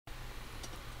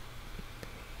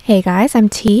Hey guys, I'm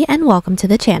T and welcome to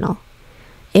the channel.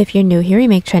 If you're new here, we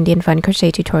make trendy and fun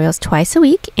crochet tutorials twice a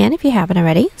week, and if you haven't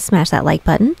already, smash that like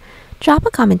button, drop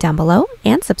a comment down below,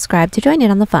 and subscribe to join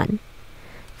in on the fun.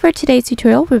 For today's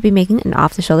tutorial, we'll be making an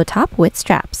off-the-shoulder top with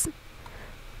straps.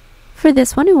 For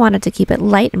this one, we wanted to keep it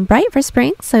light and bright for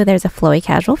spring, so there's a flowy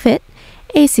casual fit,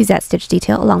 a Suzette stitch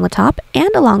detail along the top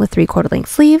and along the 3/4 length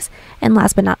sleeves, and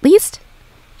last but not least,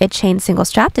 a chain single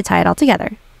strap to tie it all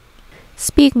together.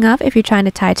 Speaking of, if you're trying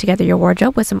to tie together your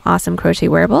wardrobe with some awesome crochet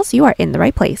wearables, you are in the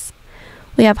right place.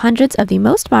 We have hundreds of the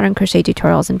most modern crochet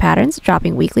tutorials and patterns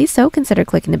dropping weekly, so consider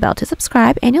clicking the bell to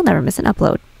subscribe and you'll never miss an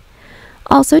upload.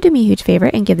 Also, do me a huge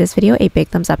favor and give this video a big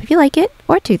thumbs up if you like it,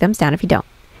 or 2 thumbs down if you don't.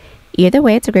 Either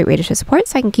way, it's a great way to show support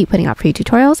so I can keep putting out free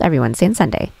tutorials every Wednesday and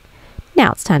Sunday.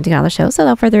 Now it's time to get on the show, so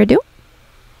without further ado.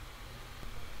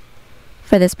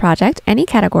 For this project, any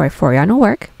category 4 yarn will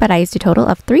work, but I used a total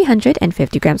of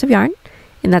 350 grams of yarn,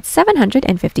 and that's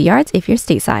 750 yards if you're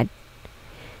stateside.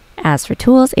 As for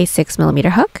tools, a 6mm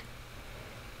hook,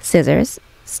 scissors,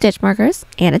 stitch markers,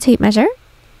 and a tape measure,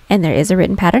 and there is a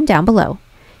written pattern down below.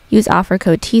 Use offer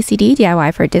code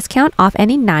TCDDIY for a discount off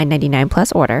any $9.99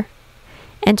 plus order.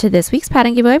 Enter this week's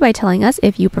pattern giveaway by telling us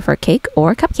if you prefer cake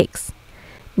or cupcakes.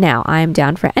 Now, I am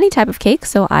down for any type of cake,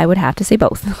 so I would have to say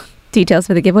both. Details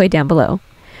for the giveaway down below.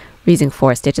 We're using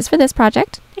 4 stitches for this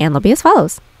project, and they'll be as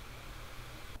follows.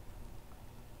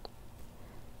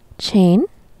 Chain,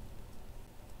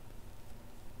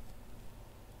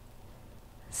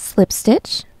 slip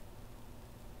stitch,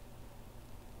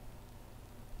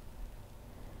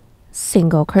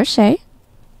 single crochet,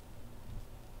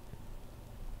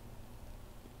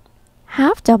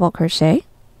 half double crochet,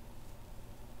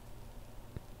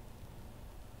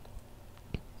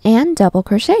 and double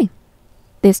crochet.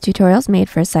 This tutorial is made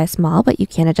for a size small, but you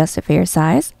can adjust it for your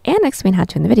size and explain how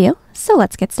to in the video, so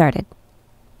let's get started.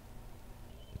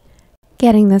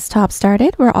 Getting this top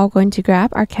started, we're all going to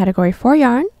grab our category 4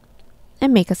 yarn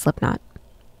and make a slip knot.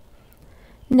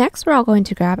 Next, we're all going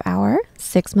to grab our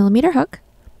 6mm hook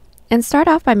and start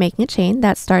off by making a chain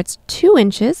that starts 2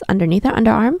 inches underneath our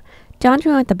underarm down to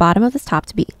where the bottom of this top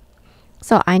to be.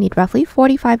 So I need roughly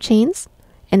 45 chains,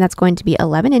 and that's going to be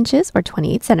 11 inches or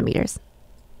 28 centimeters.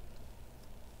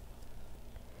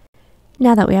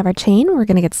 Now that we have our chain, we're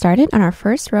going to get started on our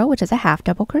first row, which is a half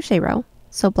double crochet row.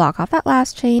 So block off that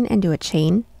last chain and do a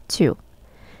chain 2.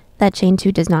 That chain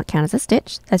 2 does not count as a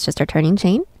stitch, that's just our turning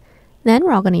chain. Then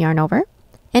we're all going to yarn over,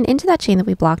 and into that chain that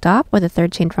we blocked off, or the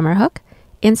 3rd chain from our hook,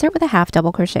 insert with a half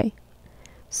double crochet.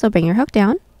 So bring your hook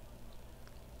down,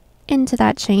 into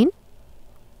that chain,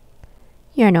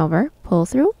 yarn over, pull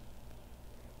through,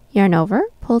 yarn over,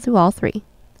 pull through all 3.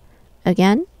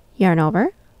 Again, yarn over,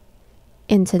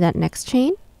 into that next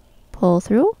chain, pull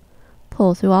through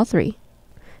all 3.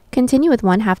 Continue with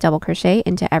 1 half double crochet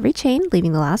into every chain,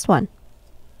 leaving the last one.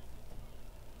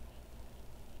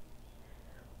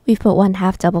 We've put 1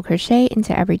 half double crochet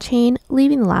into every chain,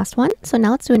 leaving the last one, so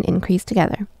now let's do an increase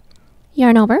together.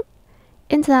 Yarn over,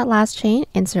 into that last chain,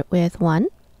 insert with 1,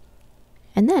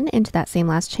 and then into that same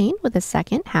last chain with a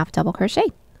 2nd half double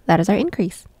crochet. That is our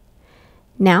increase.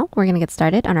 Now we're going to get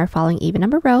started on our following even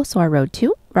number row, so our row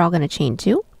 2, we're all going to chain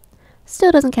 2,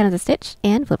 still doesn't count as a stitch,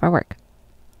 and flip our work.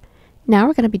 Now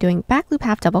we're going to be doing back loop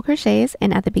half double crochets,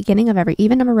 and at the beginning of every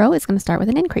even number row is going to start with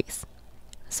an increase.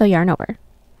 So yarn over.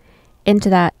 Into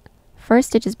that first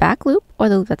stitch's back loop, or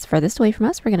the loop that's furthest away from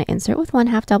us, we're going to insert with 1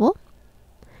 half double,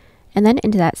 and then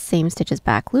into that same stitch's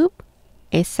back loop,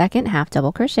 a 2nd half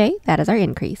double crochet, that is our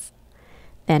increase.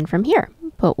 Then from here,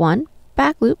 put 1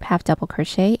 back loop half double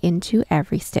crochet into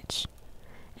every stitch.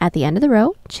 At the end of the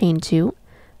row, chain 2,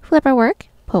 flip our work,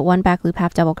 put 1 back loop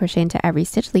half double crochet into every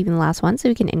stitch, leaving the last one so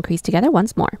we can increase together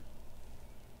once more.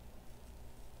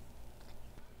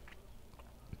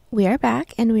 We are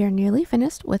back and we are nearly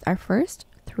finished with our first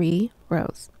 3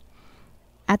 rows.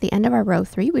 At the end of our row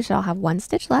 3, we should all have 1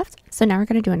 stitch left, so now we're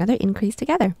going to do another increase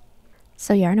together.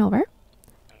 So yarn over,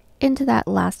 into that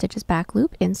last stitch's back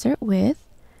loop, insert with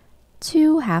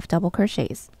 2 half double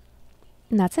crochets.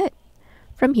 And that's it.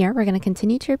 From here, we're going to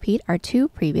continue to repeat our 2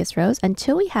 previous rows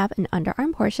until we have an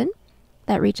underarm portion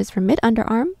that reaches from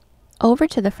mid-underarm over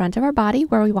to the front of our body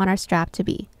where we want our strap to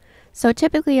be. So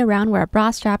typically around where a bra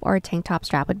strap or a tank top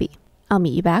strap would be. I'll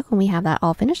meet you back when we have that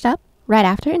all finished up, right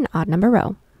after an odd number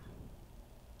row.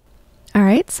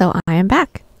 Alright, so I am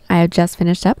back. I have just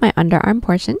finished up my underarm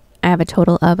portion. I have a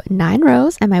total of 9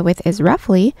 rows and my width is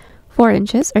roughly 4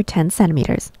 inches or 10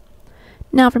 centimeters.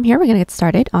 Now from here, we're going to get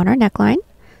started on our neckline.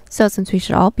 So since we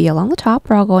should all be along the top,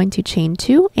 we're all going to chain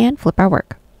 2 and flip our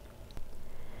work.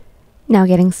 Now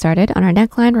getting started on our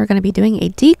neckline, we're going to be doing a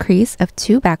decrease of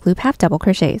 2 back loop half double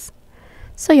crochets.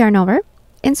 So yarn over,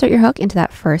 insert your hook into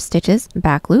that first stitch's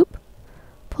back loop,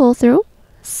 pull through,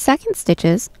 second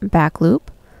stitch's back loop,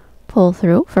 pull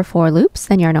through for 4 loops,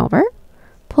 then yarn over,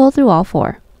 pull through all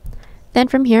 4. Then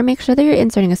from here, make sure that you're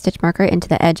inserting a stitch marker into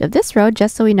the edge of this row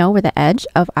just so we know where the edge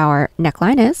of our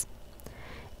neckline is.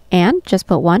 And just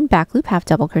put 1 back loop half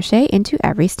double crochet into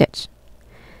every stitch.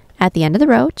 At the end of the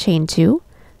row, chain 2,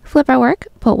 flip our work,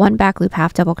 put 1 back loop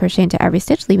half double crochet into every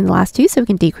stitch, leaving the last 2 so we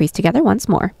can decrease together once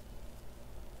more.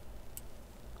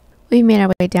 We made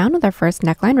our way down with our first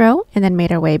neckline row and then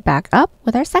made our way back up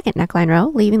with our second neckline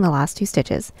row, leaving the last 2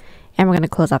 stitches. And we're going to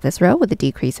close off this row with a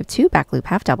decrease of 2 back loop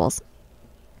half doubles.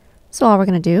 So all we're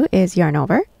going to do is yarn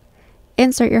over,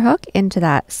 insert your hook into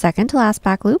that second to last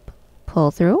back loop, pull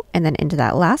through, and then into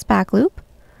that last back loop,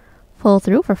 pull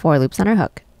through for 4 loops on our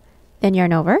hook. Then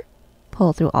yarn over,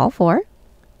 pull through all 4,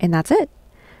 and that's it.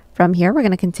 From here, we're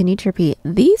going to continue to repeat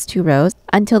these 2 rows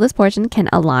until this portion can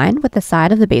align with the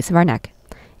side of the base of our neck.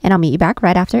 And I'll meet you back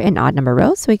right after an odd number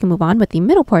row so we can move on with the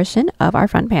middle portion of our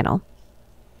front panel.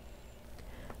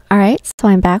 Alright, so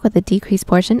I'm back with the decreased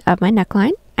portion of my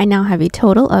neckline. I now have a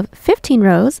total of 15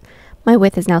 rows. My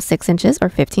width is now 6 inches or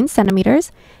 15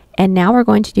 centimeters. And now we're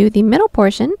going to do the middle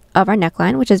portion of our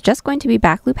neckline, which is just going to be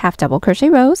back loop half double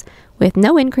crochet rows with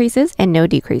no increases and no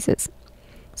decreases.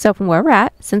 So from where we're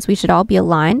at, since we should all be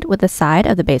aligned with the side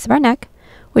of the base of our neck,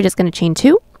 we're just going to chain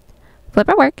 2, flip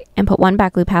our work, and put 1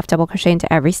 back loop half double crochet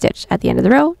into every stitch. At the end of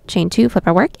the row, chain 2, flip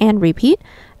our work, and repeat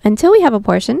until we have a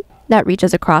portion that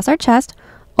reaches across our chest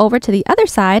over to the other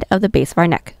side of the base of our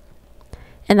neck.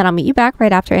 And then I'll meet you back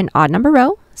right after an odd number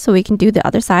row so we can do the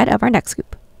other side of our neck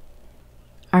scoop.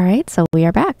 Alright, so we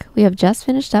are back. We have just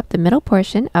finished up the middle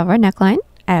portion of our neckline.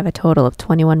 I have a total of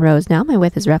 21 rows now. My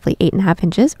width is roughly 8.5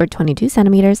 inches or 22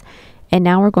 centimeters. And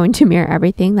now we're going to mirror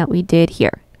everything that we did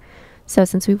here. So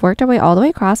since we've worked our way all the way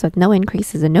across with no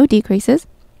increases and no decreases,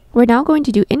 we're now going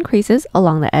to do increases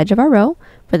along the edge of our row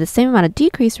for the same amount of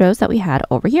decreased rows that we had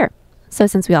over here. So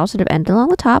since we all should have ended along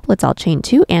the top, let's all chain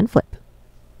 2 and flip.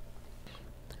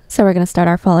 So we're going to start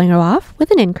our following row off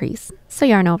with an increase. So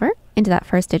yarn over into that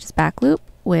first stitch's back loop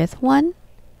with 1,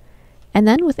 and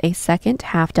then with a second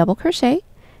half double crochet,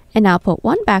 and now put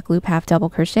 1 back loop half double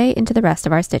crochet into the rest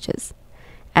of our stitches.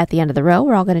 At the end of the row,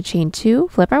 we're all going to chain 2,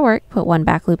 flip our work, put 1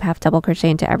 back loop half double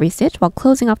crochet into every stitch while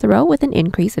closing off the row with an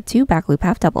increase of 2 back loop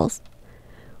half doubles.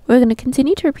 We're going to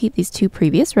continue to repeat these 2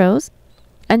 previous rows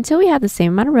until we have the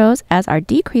same amount of rows as our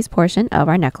decreased portion of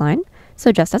our neckline.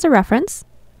 So just as a reference,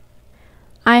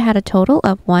 I had a total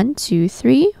of 1, 2,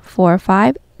 3, 4,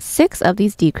 5, 6 of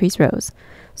these decreased rows.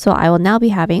 So I will now be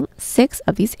having 6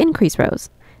 of these increased rows.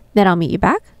 Then I'll meet you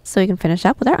back so we can finish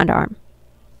up with our underarm.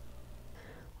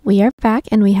 We are back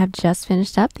and we have just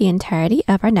finished up the entirety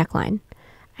of our neckline.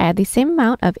 I had the same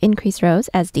amount of increased rows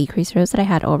as decreased rows that I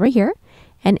had over here.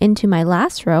 And into my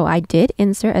last row, I did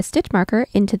insert a stitch marker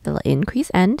into the increase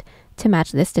end to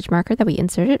match this stitch marker that we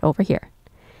inserted over here.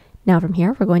 Now from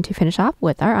here, we're going to finish off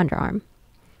with our underarm.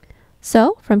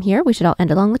 So from here, we should all end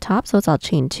along the top, so let's all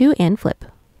chain 2 and flip.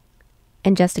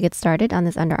 And just to get started on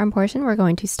this underarm portion, we're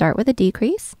going to start with a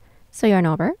decrease. So yarn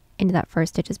over into that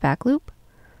first stitch's back loop,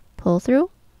 pull through,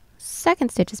 second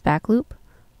stitch's back loop,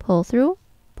 pull through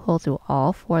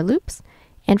all 4 loops,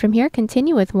 and from here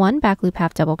continue with 1 back loop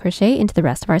half double crochet into the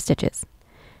rest of our stitches.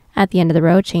 At the end of the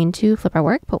row, chain 2, flip our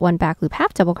work, put 1 back loop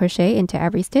half double crochet into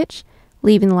every stitch,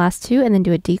 leaving the last 2, and then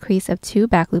do a decrease of 2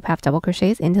 back loop half double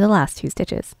crochets into the last 2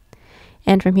 stitches.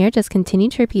 And from here, just continue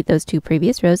to repeat those 2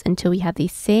 previous rows until we have the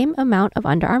same amount of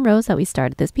underarm rows that we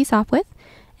started this piece off with.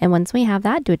 And once we have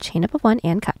that, do a chain up of 1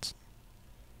 and cut.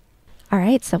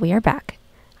 Alright, so we are back.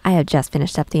 I have just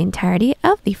finished up the entirety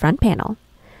of the front panel.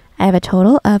 I have a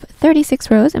total of 36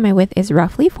 rows and my width is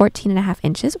roughly 14.5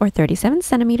 inches or 37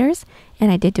 centimeters.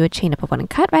 And I did do a chain up of 1 and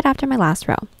cut right after my last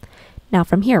row. Now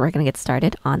from here, we're going to get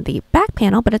started on the back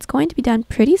panel, but it's going to be done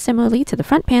pretty similarly to the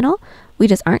front panel. We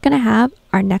just aren't going to have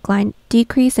our neckline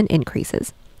decrease and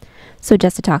increases. So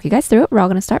just to talk you guys through it, we're all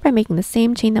going to start by making the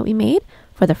same chain that we made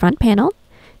for the front panel.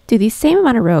 Do the same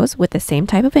amount of rows with the same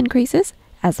type of increases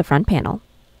as the front panel.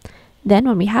 Then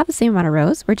when we have the same amount of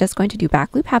rows, we're just going to do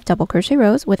back loop half double crochet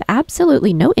rows with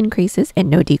absolutely no increases and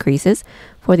no decreases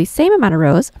for the same amount of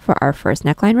rows for our first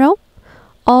neckline row,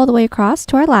 all the way across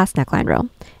to our last neckline row.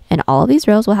 And all of these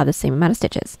rows will have the same amount of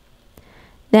stitches.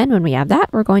 Then when we have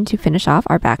that, we're going to finish off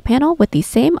our back panel with the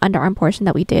same underarm portion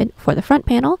that we did for the front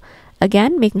panel,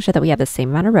 again making sure that we have the same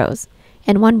amount of rows.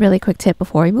 And one really quick tip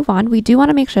before we move on, we do want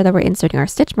to make sure that we're inserting our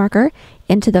stitch marker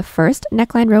into the first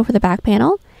neckline row for the back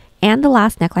panel and the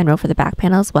last neckline row for the back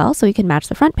panel as well, so we can match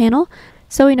the front panel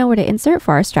so we know where to insert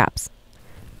for our straps.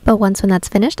 But once when that's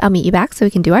finished, I'll meet you back so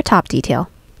we can do our top detail.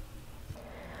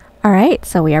 Alright,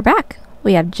 so we are back.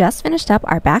 We have just finished up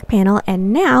our back panel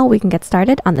and now we can get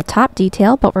started on the top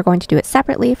detail, but we're going to do it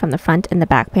separately from the front and the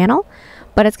back panel,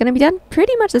 but it's going to be done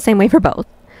pretty much the same way for both.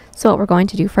 So what we're going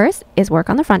to do first is work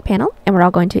on the front panel, and we're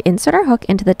all going to insert our hook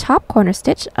into the top corner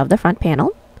stitch of the front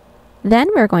panel. Then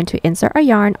we're going to insert our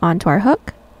yarn onto our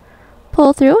hook,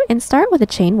 pull through, and start with a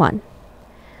chain 1.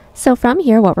 So from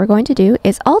here, what we're going to do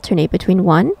is alternate between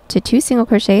 1 to 2 single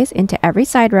crochets into every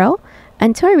side row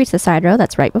until I reach the side row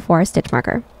that's right before our stitch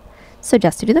marker. So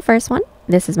just to do the first one,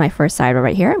 this is my first side row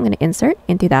right here. I'm going to insert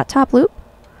into that top loop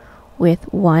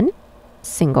with 1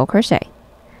 single crochet.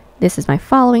 This is my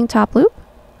following top loop.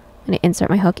 I'm going to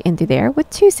insert my hook into there with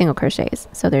 2 single crochets.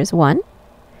 So there's 1,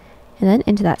 and then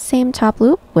into that same top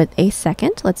loop with a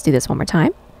second. Let's do this one more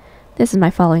time. This is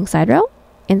my following side row.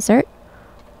 Insert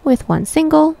with 1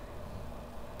 single.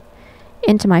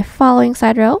 Into my following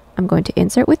side row, I'm going to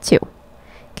insert with 2.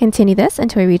 Continue this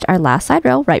until we reach our last side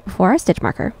row right before our stitch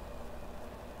marker.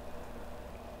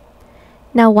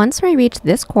 Now once we reach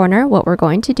this corner, what we're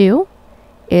going to do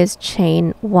is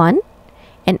chain 1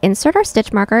 and insert our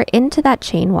stitch marker into that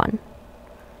chain 1.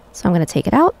 So I'm going to take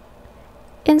it out,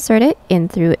 insert it in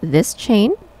through this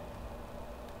chain,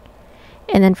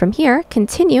 and then from here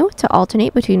continue to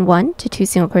alternate between 1 to 2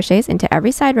 single crochets into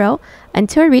every side row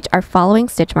until we reach our following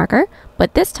stitch marker,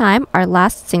 but this time our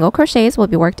last single crochets will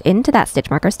be worked into that stitch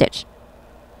marker stitch.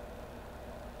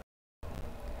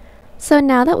 So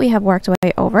now that we have worked our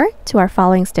way over to our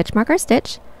following stitch marker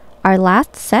stitch, our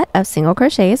last set of single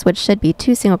crochets, which should be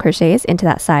 2 single crochets into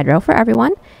that side row for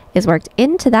everyone, is worked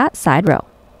into that side row.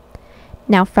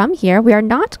 Now from here, we are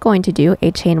not going to do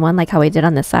a chain 1 like how we did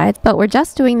on this side, but we're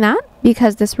just doing that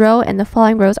because this row and the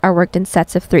following rows are worked in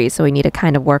sets of 3, so we need to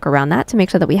kind of work around that to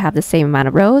make sure that we have the same amount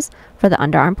of rows for the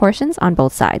underarm portions on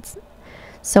both sides.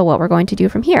 So what we're going to do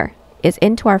from here is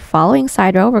into our following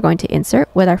side row, we're going to insert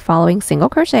with our following single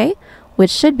crochet,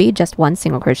 which should be just 1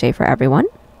 single crochet for everyone.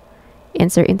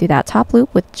 Insert into that top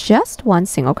loop with just 1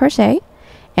 single crochet,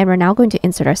 and we're now going to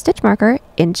insert our stitch marker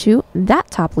into that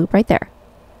top loop right there.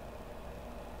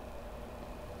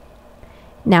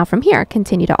 Now from here,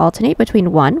 continue to alternate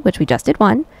between 1, which we just did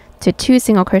 1, to 2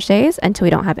 single crochets until we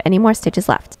don't have any more stitches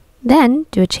left. Then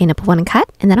do a chain up of 1 and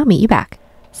cut, and then I'll meet you back.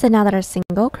 So now that our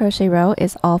single crochet row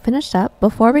is all finished up,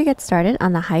 before we get started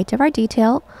on the height of our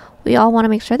detail, we all want to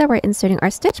make sure that we're inserting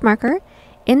our stitch marker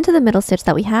into the middle stitch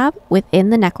that we have within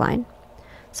the neckline.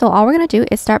 So all we're going to do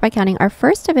is start by counting our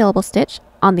first available stitch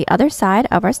on the other side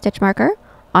of our stitch marker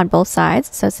on both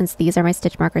sides. So since these are my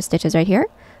stitch marker stitches right here,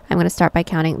 I'm going to start by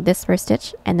counting this first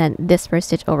stitch and then this first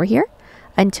stitch over here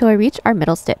until I reach our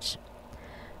middle stitch.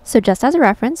 So just as a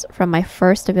reference, from my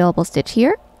first available stitch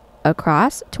here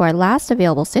across to our last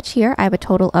available stitch here, I have a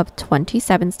total of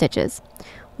 27 stitches.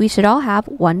 We should all have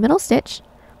 1 middle stitch,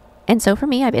 and so for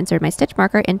me, I've inserted my stitch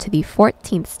marker into the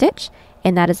 14th stitch,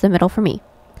 and that is the middle for me.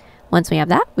 Once we have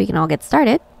that, we can all get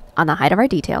started on the height of our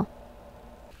detail.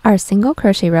 Our single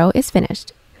crochet row is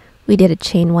finished. We did a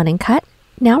chain 1 and cut.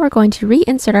 Now we're going to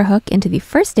reinsert our hook into the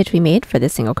first stitch we made for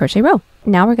this single crochet row.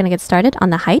 Now we're going to get started on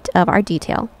the height of our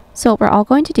detail. So what we're all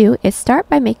going to do is start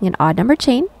by making an odd number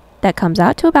chain that comes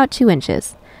out to about 2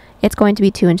 inches. It's going to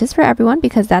be 2 inches for everyone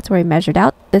because that's where we measured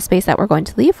out the space that we're going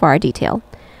to leave for our detail.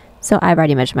 So I've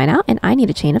already measured mine out and I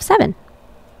need a chain of 7.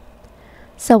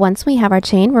 So once we have our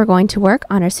chain, we're going to work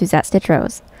on our Suzette stitch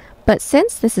rows. But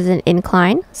since this is an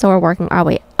incline, so we're working our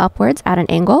way upwards at an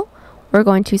angle, we're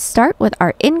going to start with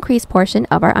our increase portion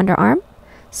of our underarm.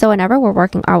 So whenever we're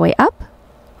working our way up,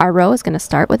 our row is going to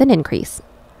start with an increase.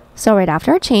 So right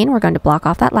after our chain, we're going to block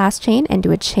off that last chain and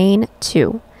do a chain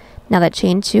 2. Now that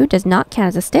chain 2 does not count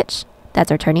as a stitch,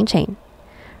 that's our turning chain.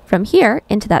 From here,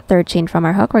 into that third chain from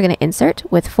our hook, we're going to insert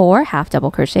with 4 half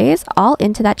double crochets all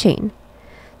into that chain.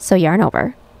 So yarn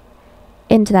over.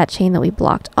 Into that chain that we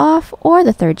blocked off, or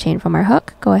the third chain from our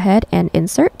hook, go ahead and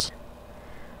insert.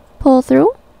 Pull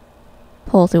through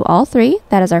all 3.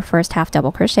 That is our first half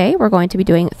double crochet. We're going to be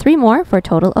doing 3 more for a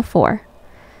total of 4.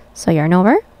 So yarn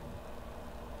over,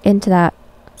 into that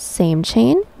same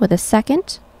chain with a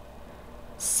second,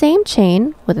 same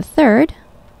chain with a third,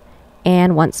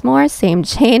 and once more, same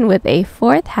chain with a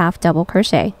 4th half double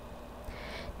crochet.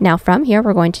 Now from here,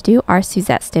 we're going to do our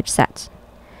Suzette stitch set.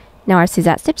 Now our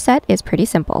Suzette stitch set is pretty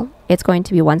simple. It's going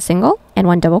to be 1 single and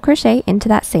 1 double crochet into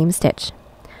that same stitch.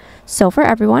 So for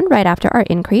everyone, right after our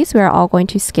increase, we are all going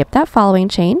to skip that following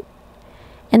chain,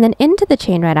 and then into the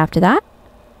chain right after that,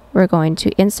 we're going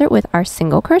to insert with our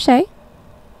single crochet,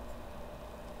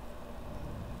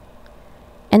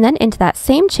 and then into that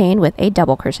same chain with a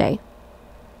double crochet.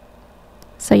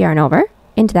 So yarn over,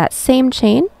 into that same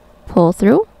chain, pull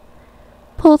through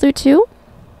 2,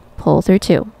 pull through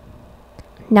 2.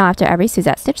 Now after every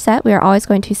Suzette stitch set, we are always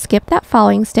going to skip that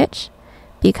following stitch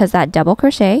because that double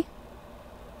crochet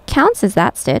counts as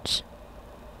that stitch.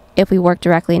 If we work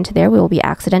directly into there, we will be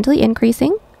accidentally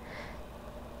increasing,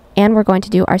 and we're going to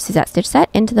do our Suzette stitch set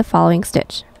into the following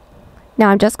stitch. Now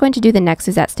I'm just going to do the next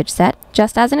Suzette stitch set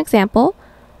just as an example,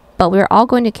 but we're all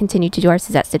going to continue to do our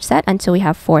Suzette stitch set until we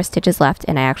have 4 stitches left,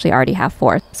 and I actually already have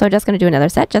 4. So I'm just going to do another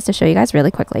set just to show you guys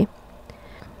really quickly.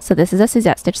 So this is a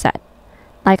Suzette stitch set.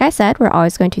 Like I said, we're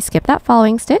always going to skip that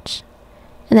following stitch,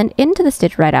 and then into the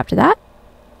stitch right after that,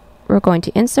 we're going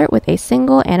to insert with a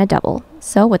single and a double.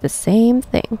 So with the same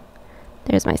thing.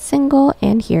 There's my single,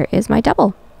 and here is my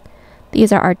double.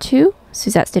 These are our 2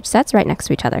 Suzette stitch sets right next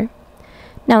to each other.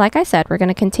 Now, like I said, we're going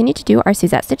to continue to do our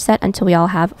Suzette stitch set until we all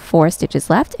have 4 stitches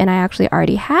left, and I actually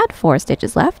already had 4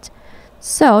 stitches left.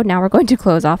 So now we're going to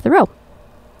close off the row.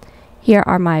 Here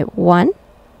are my 1,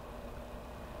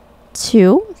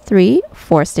 2, 3,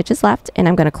 4 stitches left, and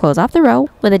I'm going to close off the row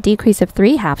with a decrease of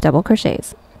 3 half double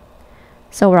crochets.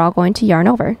 So we're all going to yarn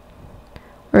over.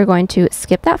 We're going to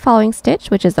skip that following stitch,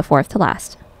 which is the 4th to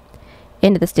last,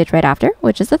 into the stitch right after,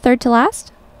 which is the 3rd to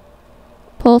last,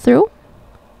 pull through,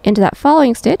 into that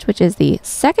following stitch, which is the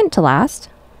 2nd to last,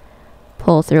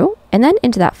 pull through, and then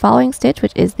into that following stitch,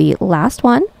 which is the last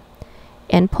one,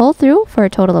 and pull through for a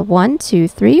total of 1, 2,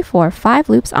 3, 4, 5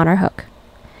 loops on our hook.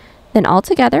 Then all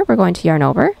together, we're going to yarn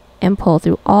over and pull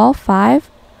through all 5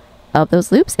 of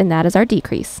those loops, and that is our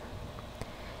decrease.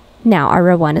 Now our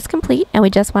row 1 is complete, and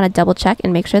we just want to double check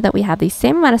and make sure that we have the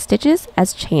same amount of stitches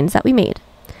as chains that we made.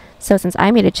 So since I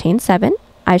made a chain 7,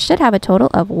 I should have a total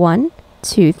of 1,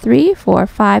 2, 3, 4,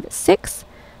 5, 6,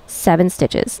 7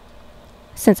 stitches.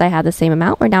 Since I have the same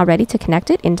amount, we're now ready to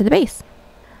connect it into the base.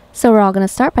 So we're all going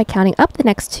to start by counting up the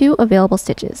next 2 available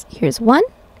stitches. Here's 1,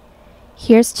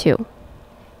 here's 2.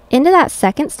 Into that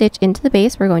 2nd stitch into the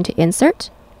base, we're going to insert,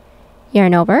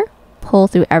 yarn over, pull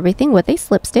through everything with a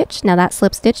slip stitch. Now that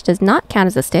slip stitch does not count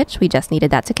as a stitch, we just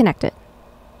needed that to connect it.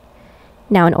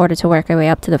 Now in order to work our way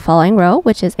up to the following row,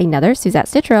 which is another Suzette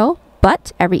stitch row,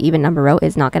 but every even number row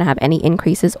is not going to have any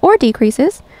increases or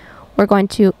decreases, we're going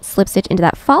to slip stitch into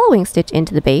that following stitch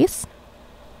into the base,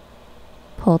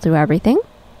 pull through everything,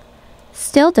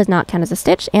 still does not count as a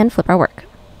stitch, and flip our work.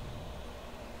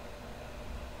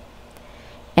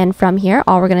 And from here,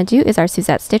 all we're going to do is our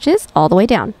Suzette stitches all the way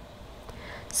down.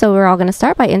 So we're all going to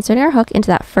start by inserting our hook into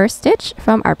that first stitch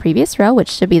from our previous row, which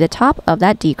should be the top of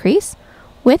that decrease,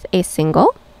 with a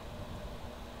single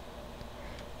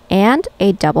and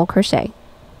a double crochet.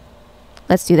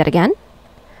 Let's do that again.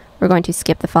 We're going to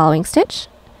skip the following stitch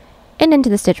and into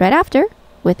the stitch right after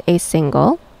with a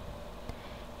single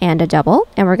and a double,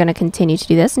 and we're going to continue to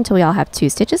do this until we all have 2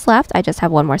 stitches left. I just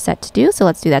have 1 more set to do, so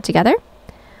let's do that together.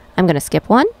 I'm going to skip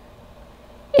 1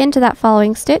 into that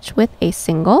following stitch with a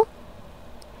single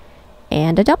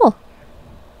and a double.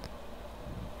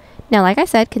 Now, like I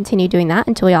said, continue doing that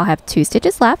until we all have 2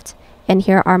 stitches left, and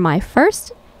here are my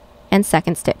 1st and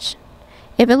 2nd stitch.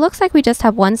 If it looks like we just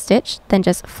have 1 stitch, then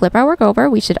just flip our work over.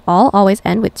 We should always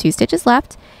end with 2 stitches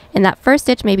left, and that first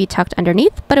stitch may be tucked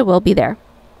underneath, but it will be there.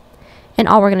 And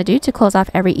all we're going to do to close off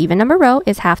every even number row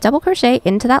is half double crochet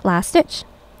into that last stitch.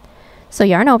 So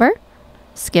yarn over,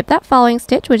 skip that following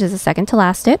stitch, which is the 2nd to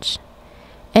last stitch,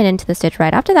 and into the stitch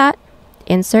right after that,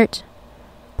 insert,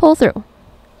 pull through,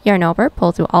 yarn over,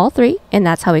 pull through all 3, and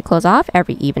that's how we close off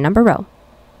every even number row.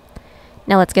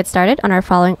 Now let's get started on our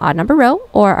following odd number row,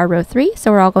 or our row 3.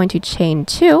 So we're all going to chain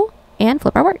 2 and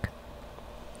flip our work.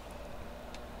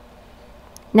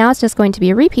 Now it's just going to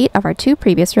be a repeat of our 2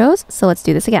 previous rows, so let's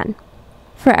do this again.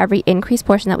 For every increase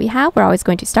portion that we have, we're always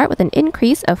going to start with an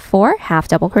increase of 4 half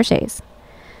double crochets.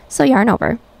 So yarn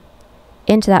over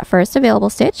into that first available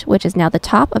stitch, which is now the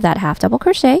top of that half double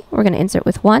crochet. We're going to insert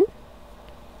with 1,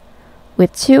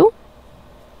 with 2,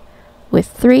 with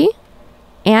 3,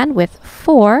 and with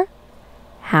 4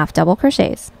 half double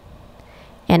crochets.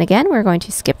 And again, we're going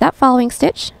to skip that following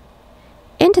stitch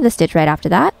into the stitch right after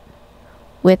that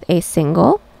with a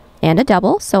single and a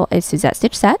double, so a Suzette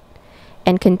stitch set,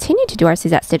 and continue to do our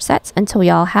Suzette stitch sets until we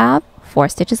all have 4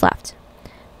 stitches left.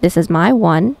 This is my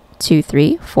 1, 2,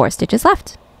 3, 4 stitches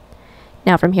left.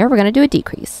 Now from here, we're going to do a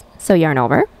decrease. So yarn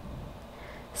over,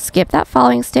 skip that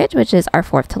following stitch, which is our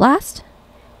 4th to last,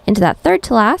 into that 3rd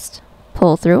to last,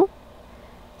 pull through,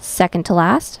 2nd to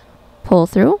last, pull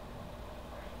through,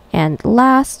 and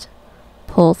last,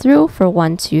 pull through for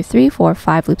 1, 2, 3, 4,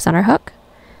 5 loops on our hook.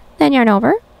 Then yarn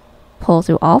over, pull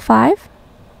through all 5,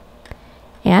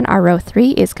 and our row 3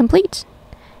 is complete.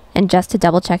 And just to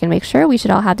double check and make sure, we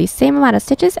should all have the same amount of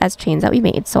stitches as chains that we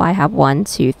made. So I have 1,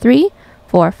 2, 3,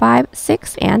 4, 5,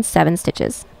 6, and 7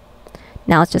 stitches.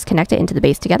 Now let's just connect it into the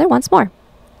base together once more.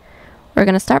 We're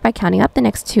going to start by counting up the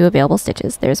next 2 available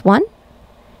stitches. There's 1,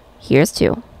 here's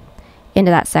 2.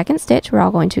 Into that second stitch, we're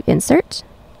all going to insert,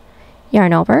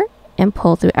 yarn over, and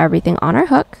pull through everything on our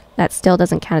hook. That still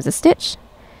doesn't count as a stitch.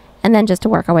 And then just to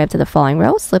work our way up to the following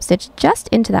row, slip stitch just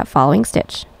into that following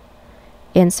stitch.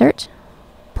 Insert,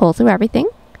 pull through everything,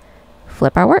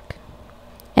 flip our work.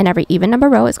 And every even number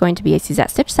row is going to be a Suzette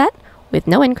stitch set with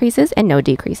no increases and no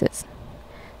decreases.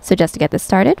 So just to get this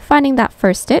started, finding that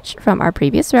first stitch from our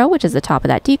previous row, which is the top of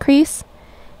that decrease,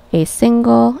 a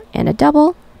single and a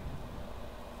double,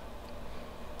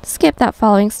 skip that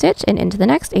following stitch and into the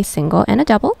next a single and a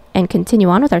double, and continue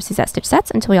on with our Suzette stitch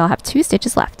sets until we all have 2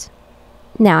 stitches left.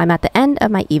 Now I'm at the end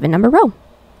of my even number row.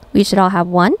 We should all have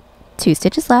 1, 2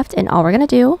 stitches left, and all we're going to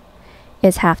do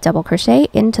is half double crochet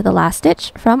into the last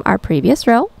stitch from our previous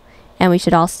row, and we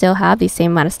should all still have the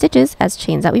same amount of stitches as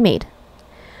chains that we made.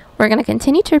 We're going to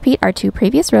continue to repeat our 2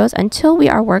 previous rows until we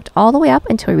are worked all the way up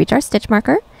until we reach our stitch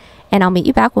marker, and I'll meet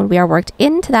you back when we are worked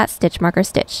into that stitch marker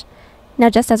stitch. Now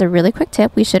just as a really quick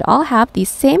tip, we should all have the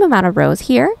same amount of rows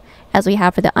here as we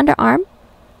have for the underarm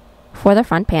for the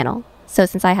front panel. So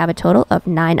since I have a total of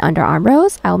 9 underarm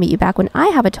rows, I'll meet you back when I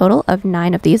have a total of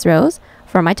 9 of these rows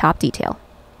for my top detail.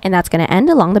 And that's going to end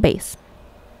along the base.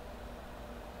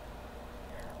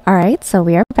 Alright, so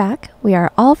we are back. We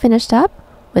are all finished up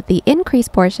with the increase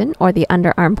portion or the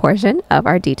underarm portion of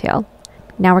our detail.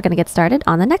 Now we're going to get started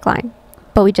on the neckline.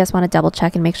 But we just want to double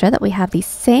check and make sure that we have the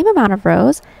same amount of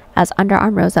rows as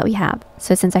underarm rows that we have.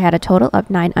 So since I had a total of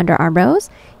 9 underarm rows,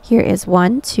 here is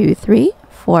 1, 2, 3,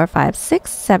 4, 5,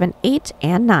 6, 7, 8,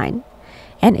 and 9.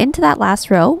 And into that last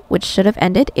row, which should have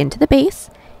ended into the base,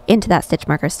 into that stitch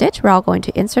marker stitch, we're all going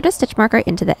to insert a stitch marker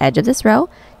into the edge of this row,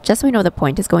 just so we know the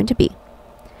point is going to be.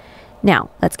 Now,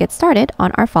 let's get started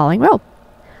on our following row.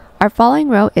 Our following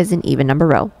row is an even number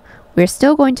row. We're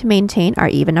still going to maintain our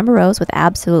even number rows with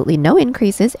absolutely no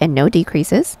increases and no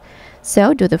decreases.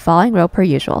 So do the following row per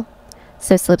usual.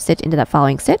 So slip stitch into that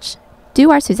following stitch,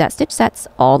 do our Suzette stitch sets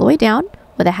all the way down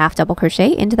with a half double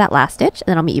crochet into that last stitch, and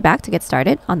then I'll meet you back to get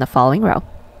started on the following row.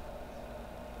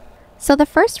 So the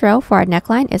first row for our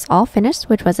neckline is all finished,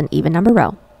 which was an even number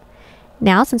row.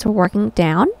 Now since we're working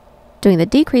down, doing the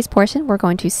decrease portion, we're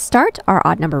going to start our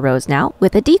odd number rows now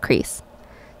with a decrease.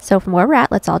 So from where we're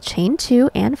at, let's all chain 2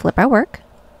 and flip our work.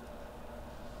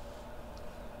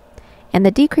 And the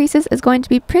decreases is going to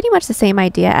be pretty much the same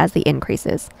idea as the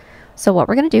increases. So what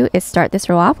we're going to do is start this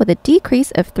row off with a decrease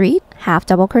of 3 half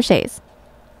double crochets.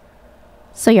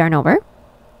 So yarn over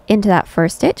into that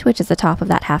first stitch, which is the top of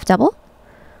that half double,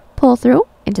 pull through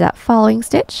into that following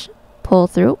stitch, pull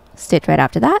through, stitch right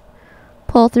after that,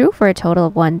 pull through for a total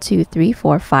of 1, 2, 3,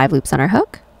 4, 5 loops on our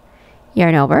hook,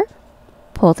 yarn over,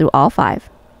 pull through all 5.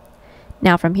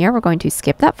 Now from here, we're going to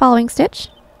skip that following stitch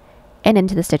and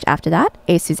into the stitch after that,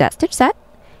 a Suzette stitch set,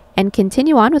 and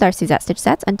continue on with our Suzette stitch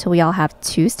sets until we all have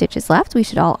 2 stitches left. We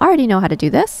should all already know how to do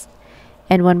this.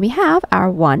 And when we have our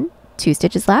 1, 2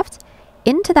 stitches left,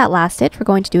 into that last stitch, we're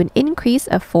going to do an increase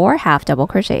of 4 half double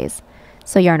crochets.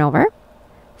 So yarn over,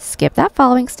 skip that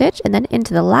following stitch, and then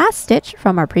into the last stitch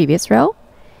from our previous row,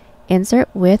 insert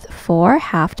with 4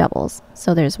 half doubles.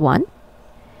 So there's 1,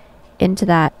 into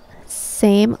that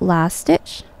same last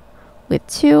stitch with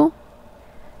 2,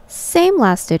 same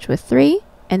last stitch with 3,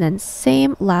 and then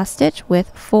same last stitch with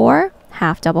 4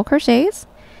 half double crochets,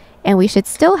 and we should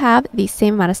still have the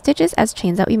same amount of stitches as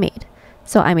chains that we made.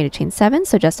 So I made a chain 7,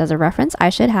 so just as a reference, I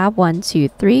should have 1, 2,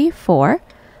 3, 4,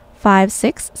 5,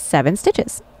 6, 7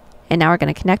 stitches. And now we're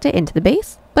going to connect it into the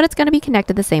base, but it's going to be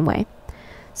connected the same way.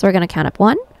 So we're going to count up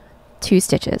 1, 2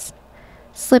 stitches,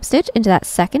 slip stitch into that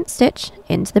second stitch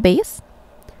into the base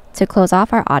to close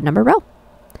off our odd number row.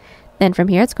 Then from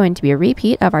here, it's going to be a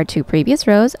repeat of our 2 previous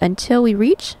rows until we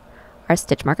reach our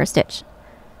stitch marker stitch.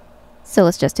 So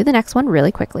let's just do the next one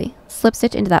really quickly. Slip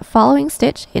stitch into that following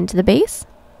stitch into the base,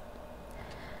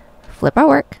 flip our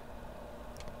work,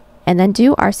 and then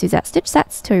do our Suzette stitch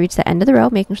sets till we reach the end of the row,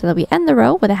 making sure that we end the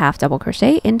row with a half double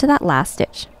crochet into that last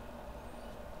stitch.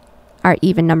 Our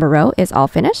even number row is all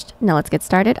finished. Now let's get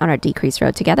started on our decrease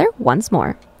row together once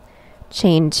more.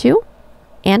 Chain 2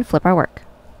 and flip our work.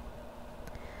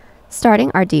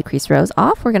 Starting our decrease rows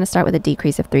off, we're going to start with a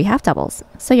decrease of 3 half doubles.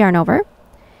 So yarn over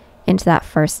into that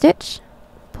first stitch,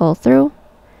 pull through,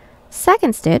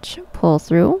 second stitch, pull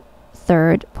through,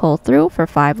 third, pull through for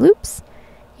 5 loops,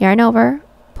 yarn over,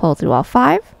 pull through all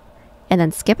 5, and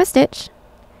then skip a stitch.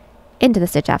 Into the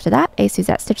stitch after that, a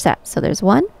Suzette stitch set. So there's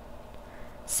 1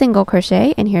 single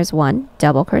crochet, and here's 1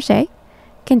 double crochet.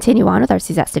 Continue on with our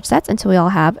Suzette stitch sets until we all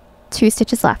have 2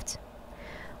 stitches left.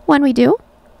 When we do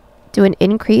an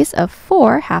increase of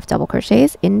 4 half double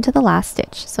crochets into the last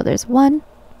stitch. So there's 1,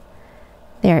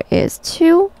 there is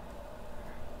 2,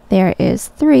 there is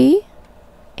 3,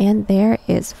 and there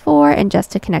is 4. And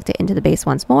just to connect it into the base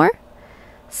once more,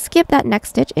 skip that next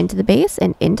stitch into the base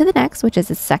and into the next, which is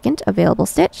the second available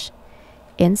stitch,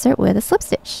 insert with a slip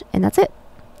stitch, and that's it.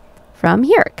 From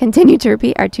here, continue to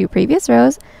repeat our 2 previous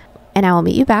rows, and I will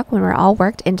meet you back when we're all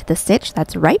worked into the stitch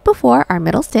that's right before our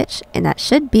middle stitch, and that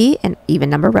should be an even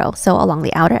number row, so along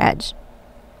the outer edge.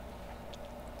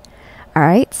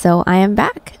 Alright, so I am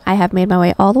back. I have made my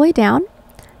way all the way down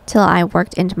till I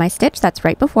worked into my stitch that's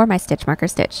right before my stitch marker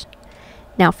stitch.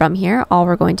 Now from here, all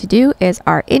we're going to do is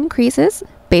our increases,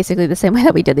 basically the same way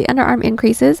that we did the underarm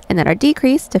increases, and then our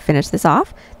decrease to finish this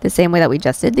off, the same way that we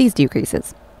just did these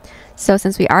decreases. So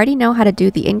since we already know how to do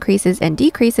the increases and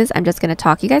decreases, I'm just going to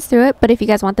talk you guys through it, but if you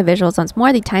guys want the visuals once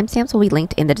more, the timestamps will be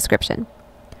linked in the description.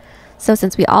 So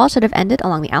since we all should have ended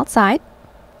along the outside,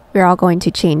 we're all going to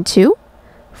chain 2,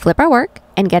 flip our work,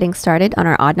 and getting started on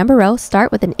our odd number row,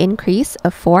 start with an increase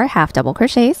of 4 half double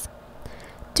crochets.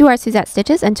 Do our Suzette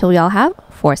stitches until we all have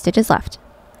 4 stitches left.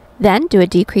 Then do a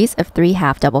decrease of 3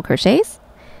 half double crochets.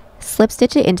 Slip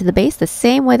stitch it into the base the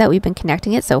same way that we've been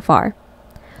connecting it so far.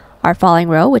 Our following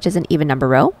row, which is an even number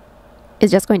row, is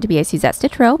just going to be a Suzette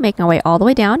stitch row, making our way all the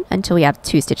way down until we have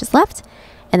 2 stitches left,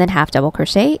 and then half double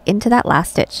crochet into that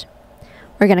last stitch.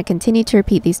 We're going to continue to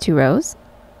repeat these 2 rows,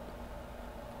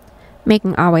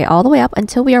 making our way all the way up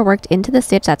until we are worked into the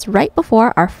stitch that's right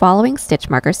before our following stitch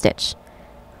marker stitch.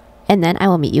 And then I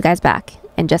will meet you guys back.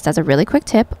 And just as a really quick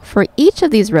tip, for each of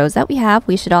these rows that we have,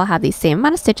 we should all have the same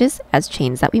amount of stitches as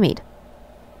chains that we made.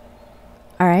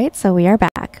 Alright, so we are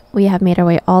back. We have made our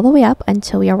way all the way up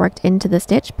until we are worked into the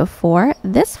stitch before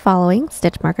this following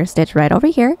stitch marker stitch right over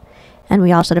here, and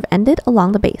we all should have ended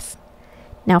along the base.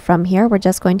 Now from here, we're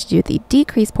just going to do the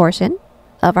decrease portion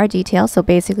of our detail, so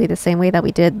basically the same way that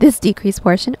we did this decrease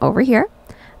portion over here.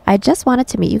 I just wanted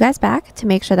to meet you guys back to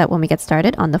make sure that when we get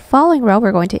started on the following row,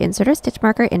 we're going to insert our stitch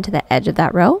marker into the edge of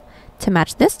that row to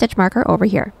match this stitch marker over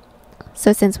here.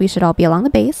 So since we should all be along the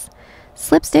base,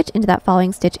 slip stitch into that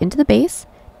following stitch into the base,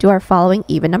 do our following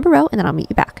even number row, and then I'll meet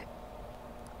you back.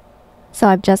 So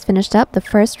I've just finished up the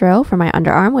first row for my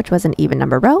underarm, which was an even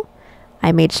number row.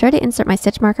 I made sure to insert my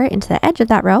stitch marker into the edge of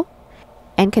that row,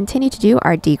 and continue to do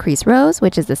our decrease rows,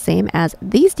 which is the same as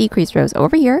these decrease rows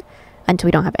over here, until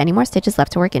we don't have any more stitches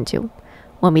left to work into.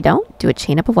 When we don't, do a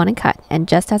chain up of 1 and cut. And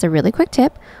just as a really quick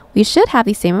tip, we should have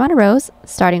the same amount of rows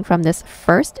starting from this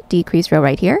first decrease row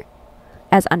right here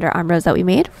as underarm rows that we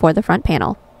made for the front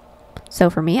panel. So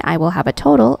for me, I will have a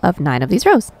total of 9 of these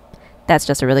rows. That's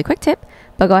just a really quick tip,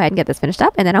 but go ahead and get this finished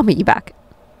up and then I'll meet you back.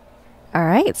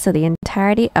 Alright, so the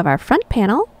entirety of our front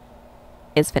panel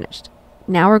is finished.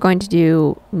 Now we're going to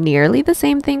do nearly the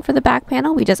same thing for the back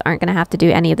panel. We just aren't going to have to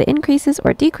do any of the increases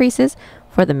or decreases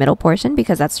for the middle portion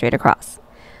because that's straight across.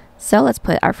 So let's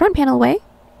put our front panel away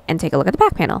and take a look at the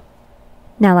back panel.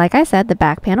 Now, like I said, the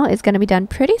back panel is going to be done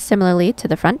pretty similarly to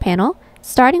the front panel,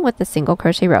 starting with the single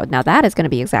crochet row. Now that is going to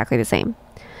be exactly the same.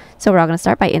 So we're all going to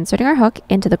start by inserting our hook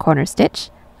into the corner stitch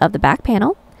of the back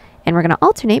panel, and we're going to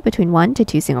alternate between 1 to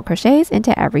 2 single crochets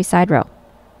into every side row.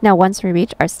 Now once we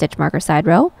reach our stitch marker side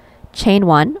row, chain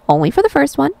 1 only for the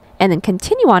first one, and then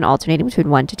continue on alternating between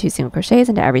 1 to 2 single crochets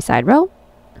into every side row.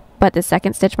 But the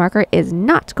second stitch marker is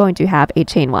not going to have a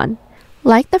chain 1.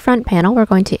 Like the front panel, we're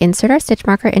going to insert our stitch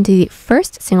marker into the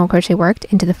first single crochet worked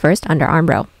into the first underarm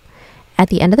row. At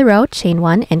the end of the row, chain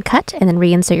 1 and cut, and then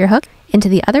reinsert your hook into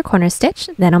the other corner stitch,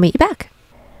 then I'll meet you back.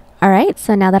 Alright,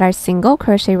 so now that our single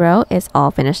crochet row is all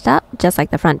finished up, just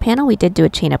like the front panel, we did do a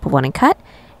chain up of 1 and cut.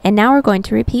 And now we're going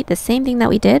to repeat the same thing that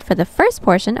we did for the first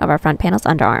portion of our front panel's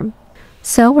underarm.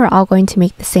 So we're all going to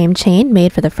make the same chain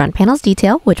made for the front panel's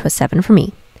detail, which was 7 for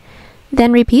me.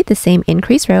 Then repeat the same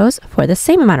increase rows for the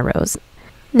same amount of rows.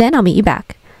 Then I'll meet you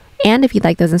back. And if you'd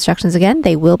like those instructions again,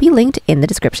 they will be linked in the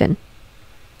description.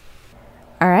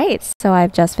 Alright, so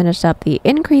I've just finished up the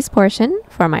increase portion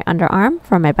for my underarm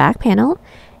for my back panel.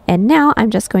 And now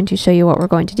I'm just going to show you what we're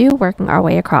going to do working our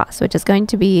way across, which is going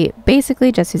to be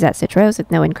basically just Suzette stitch rows with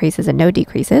no increases and no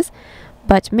decreases.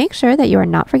 But make sure that you are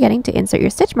not forgetting to insert your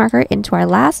stitch marker into our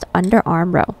last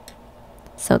underarm row.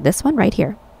 So this one right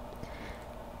here.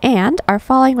 And our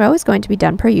following row is going to be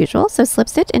done per usual. So slip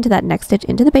stitch into that next stitch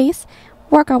into the base,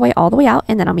 work our way all the way out,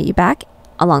 and then I'll meet you back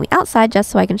along the outside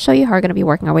just so I can show you how we're going to be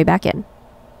working our way back in.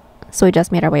 So we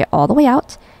just made our way all the way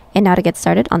out. And now to get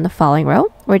started on the following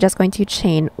row, we're just going to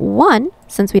chain 1,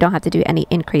 since we don't have to do any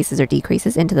increases or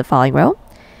decreases into the following row.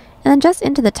 And then just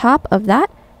into the top of that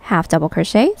half double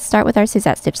crochet, start with our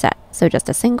Suzette stitch set. So just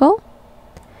a single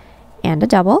and a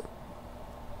double.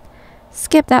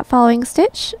 Skip that following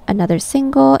stitch, another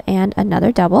single and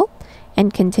another double.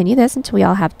 and continue this until we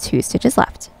all have 2 stitches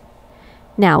left.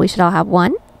 Now we should all have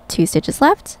 1, 2 stitches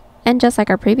left, and just like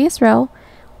our previous row,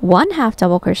 1 half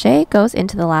double crochet goes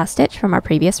into the last stitch from our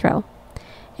previous row.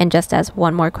 And just as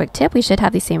one more quick tip, we should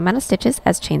have the same amount of stitches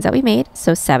as chains that we made,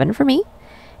 so 7 for me,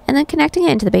 and then connecting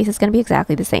it into the base is going to be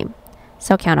exactly the same.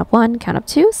 So count up 1, count up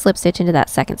 2, slip stitch into that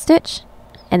second stitch,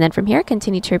 and then from here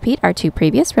continue to repeat our 2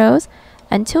 previous rows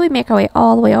until we make our way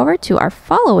all the way over to our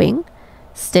following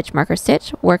stitch marker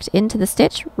stitch worked into the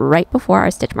stitch right before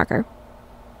our stitch marker.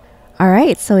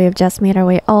 Alright, so we have just made our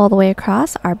way all the way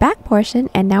across our back portion,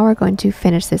 and now we're going to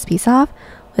finish this piece off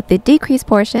with the decrease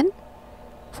portion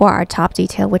for our top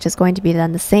detail, which is going to be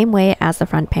done the same way as the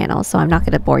front panel, so I'm not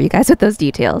going to bore you guys with those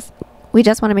details. We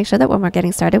just want to make sure that when we're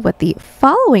getting started with the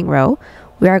following row,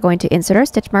 we are going to insert our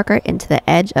stitch marker into the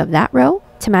edge of that row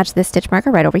to match this stitch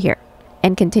marker right over here,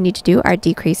 and continue to do our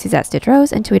decrease Suzette stitch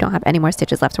rows until we don't have any more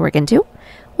stitches left to work into.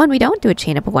 When we don't, do a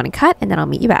chain up of 1 and cut, and then I'll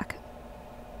meet you back.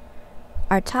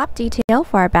 Our top detail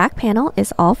for our back panel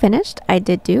is all finished. I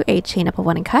did do a chain up of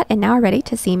 1 and cut, and now we're ready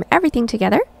to seam everything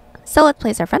together. So let's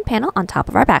place our front panel on top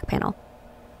of our back panel.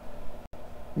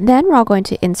 Then we're all going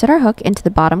to insert our hook into the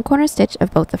bottom corner stitch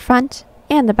of both the front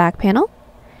and the back panel.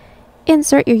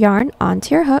 Insert your yarn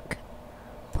onto your hook,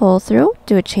 pull through,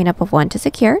 do a chain up of 1 to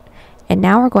secure, and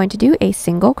now we're going to do a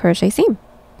single crochet seam.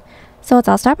 So let's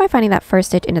all start by finding that first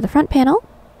stitch into the front panel,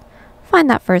 find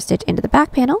that first stitch into the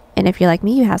back panel, and if you're like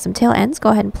me, you have some tail ends, go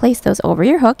ahead and place those over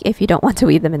your hook if you don't want to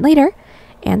weave them in later,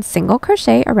 and single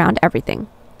crochet around everything.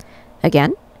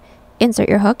 Again, insert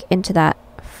your hook into that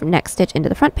next stitch into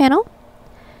the front panel,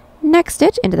 next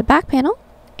stitch into the back panel,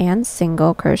 and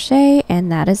single crochet,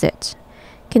 and that is it.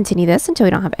 Continue this until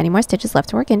we don't have any more stitches left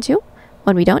to work into.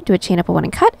 When we don't, do a chain up of 1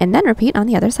 and cut, and then repeat on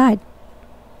the other side.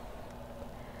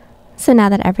 So now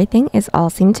that everything is all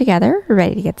seamed together, we're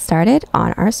ready to get started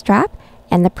on our strap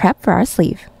and the prep for our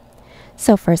sleeve.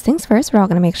 So first things first, we're all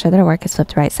going to make sure that our work is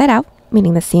flipped right side out,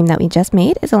 meaning the seam that we just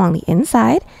made is along the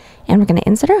inside, and we're going to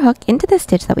insert our hook into the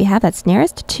stitch that we have that's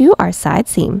nearest to our side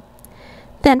seam.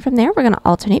 Then from there, we're going to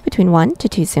alternate between 1 to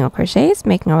 2 single crochets,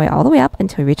 making our way all the way up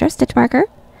until we reach our stitch marker,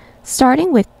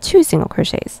 starting with 2 single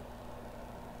crochets.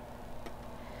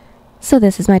 So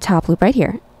this is my top loop right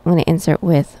here. I'm going to insert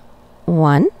with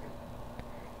 1,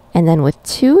 and then with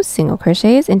 2 single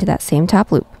crochets into that same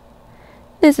top loop.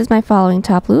 This is my following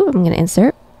top loop. I'm going to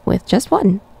insert with just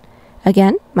 1.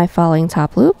 Again, my following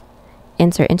top loop,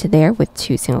 insert into there with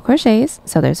 2 single crochets.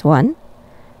 So there's 1,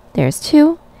 there's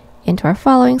 2, into our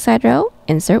following side row,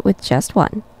 insert with just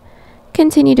 1.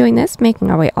 Continue doing this, making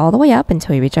our way all the way up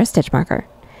until we reach our stitch marker.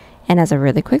 And as a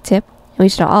really quick tip, we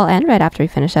should all end right after we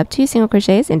finish up 2 single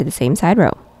crochets into the same side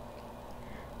row.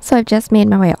 So I've just made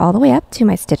my way all the way up to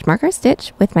my stitch marker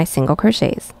stitch with my single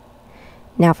crochets.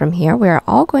 Now from here, we are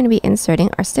all going to be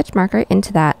inserting our stitch marker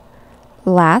into that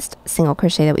last single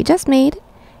crochet that we just made,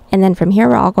 and then from here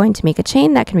we're all going to make a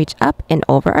chain that can reach up and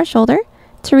over our shoulder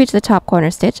to reach the top corner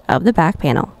stitch of the back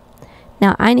panel.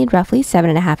 Now I need roughly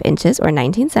 7.5 inches or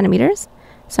 19 centimeters,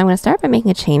 so I'm going to start by making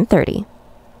a chain 30.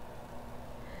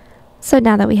 So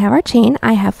now that we have our chain,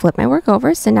 I have flipped my work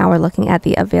over, so now we're looking at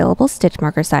the available stitch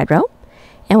marker side row.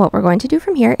 And what we're going to do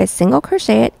from here is single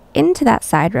crochet it into that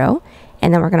side row,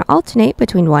 and then we're going to alternate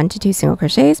between 1 to 2 single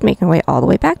crochets, making our way all the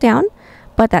way back down.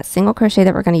 But that single crochet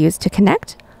that we're going to use to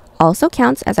connect also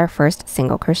counts as our first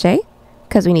single crochet,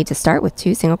 because we need to start with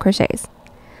 2 single crochets.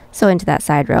 So into that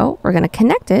side row, we're going to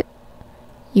connect it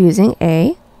using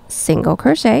a single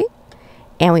crochet,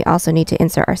 and we also need to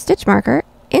insert our stitch marker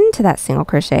into that single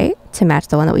crochet to match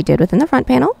the one that we did within the front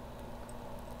panel,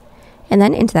 and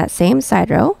then into that same side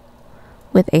row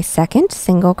with a second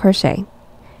single crochet.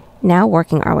 Now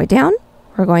working our way down,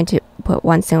 we're going to put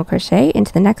 1 single crochet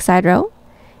into the next side row,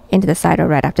 into the side row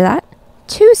right after that,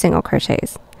 2 single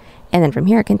crochets, and then from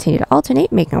here continue to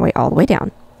alternate, making our way all the way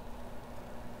down.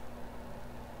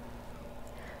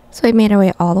 So we've made our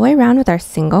way all the way around with our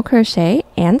single crochet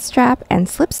and strap and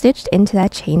slip stitched into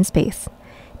that chain space.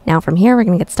 Now from here, we're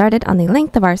going to get started on the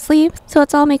length of our sleeve. So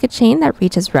let's all make a chain that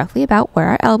reaches roughly about where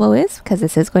our elbow is, because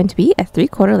this is going to be a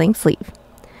 3/4 length sleeve.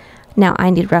 Now I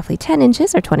need roughly 10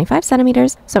 inches or 25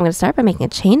 centimeters, so I'm going to start by making a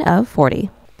chain of 40.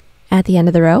 At the end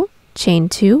of the row, chain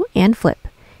 2 and flip,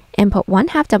 and put 1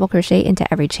 half double crochet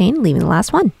into every chain, leaving the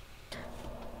last one.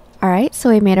 Alright, so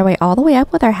we made our way all the way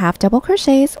up with our half double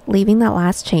crochets, leaving that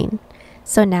last chain.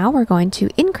 So now we're going to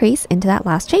increase into that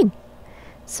last chain.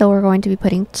 So we're going to be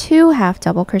putting 2 half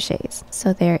double crochets.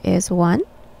 So there is 1,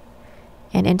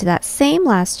 and into that same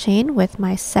last chain with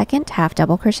my second half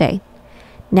double crochet.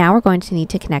 Now we're going to need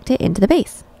to connect it into the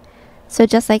base. So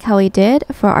just like how we did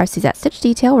for our Suzette stitch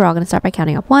detail, we're all going to start by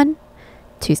counting up 1,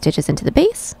 2 stitches into the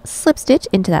base, slip stitch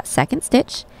into that second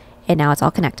stitch, and now it's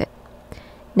all connected.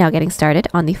 Now getting started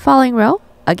on the following row,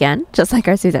 again, just like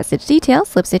our Suzette stitch detail,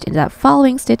 slip stitch into that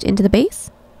following stitch into the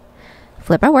base,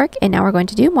 flip our work, and now we're going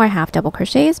to do more half double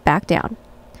crochets back down.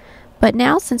 But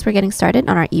now, since we're getting started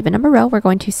on our even number row, we're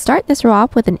going to start this row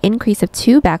off with an increase of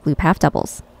 2 back loop half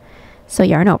doubles. So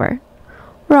yarn over.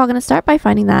 We're all going to start by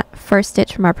finding that first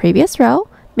stitch from our previous row,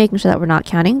 making sure that we're not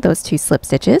counting those 2 slip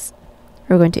stitches.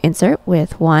 We're going to insert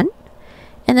with 1,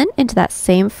 and then into that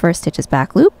same first stitch's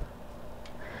back loop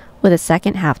with a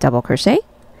second half double crochet.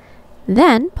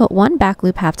 Then put 1 back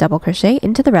loop half double crochet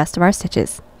into the rest of our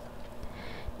stitches.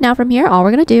 Now from here, all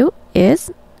we're going to do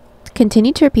is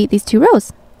continue to repeat these 2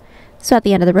 rows. So at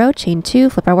the end of the row, chain 2,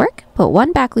 flip our work, put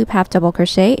 1 back loop half double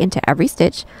crochet into every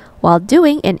stitch while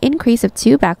doing an increase of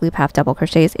 2 back loop half double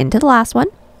crochets into the last one.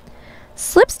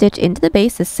 Slip stitch into the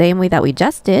base the same way that we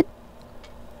just did.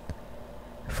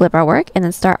 Flip our work and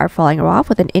then start our following row off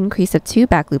with an increase of 2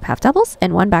 back loop half doubles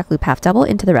and 1 back loop half double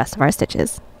into the rest of our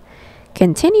stitches.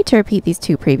 Continue to repeat these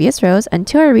 2 previous rows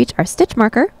until I reach our stitch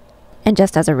marker. And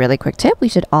just as a really quick tip, we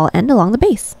should all end along the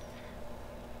base.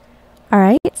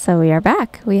 Alright, so we are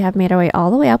back. We have made our way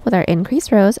all the way up with our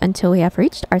increased rows until we have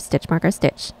reached our stitch marker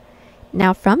stitch.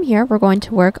 Now from here, we're going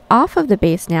to work off of the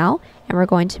base now, and we're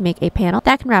going to make a panel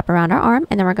that can wrap around our arm,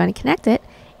 and then we're going to connect it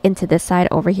into this side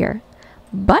over here.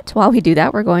 But while we do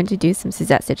that, we're going to do some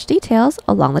Suzette stitch details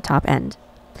along the top end.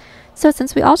 So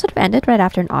since we all should have ended right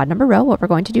after an odd number row, what we're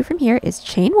going to do from here is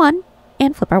chain 1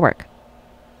 and flip our work.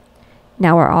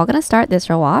 Now we're all going to start this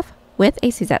row off with a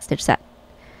Suzette stitch set.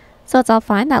 So let's all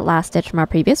find that last stitch from our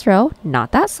previous row,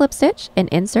 not that slip stitch, and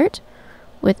insert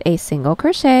with a single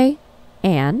crochet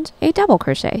and a double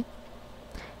crochet.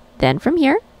 Then from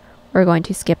here, we're going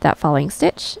to skip that following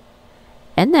stitch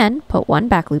and then put 1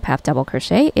 back loop half double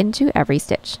crochet into every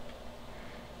stitch.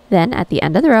 Then at the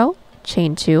end of the row,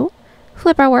 chain 2,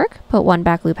 flip our work, put 1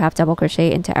 back loop half double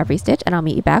crochet into every stitch, and I'll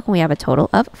meet you back when we have a total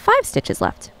of 5 stitches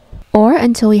left, or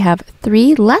until we have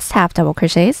 3 less half double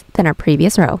crochets than our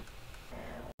previous row.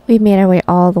 We've made our way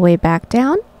all the way back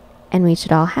down, and we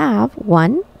should all have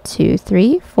 1, 2,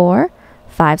 3, 4,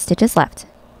 5 stitches left.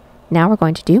 Now we're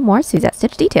going to do more Suzette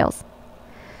stitch details.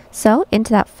 So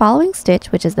into that following stitch,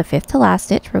 which is the 5th to last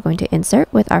stitch, we're going to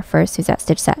insert with our first Suzette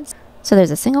stitch set. So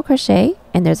there's a single crochet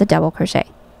and there's a double crochet.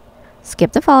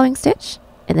 Skip the following stitch,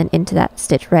 and then into that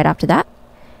stitch right after that,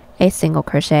 a single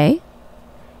crochet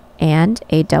and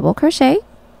a double crochet.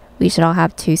 We should all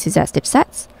have 2 Suzette stitch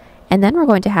sets. And then we're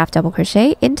going to half double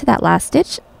crochet into that last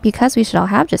stitch because we should all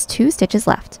have just 2 stitches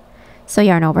left. So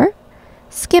yarn over,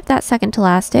 skip that second to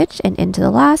last stitch, and into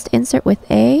the last, insert with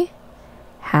a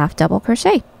half double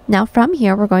crochet. Now from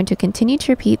here, we're going to continue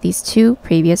to repeat these 2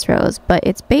 previous rows, but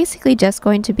it's basically just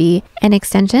going to be an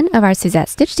extension of our Suzette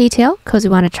stitch detail because we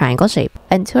want a triangle shape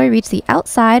until I reach the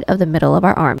outside of the middle of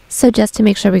our arm. So just to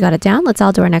make sure we got it down, let's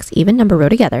all do our next even number row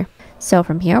together. So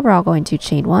from here, we're all going to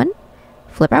chain 1,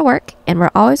 flip our work, and we're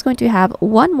always going to have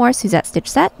 1 more Suzette stitch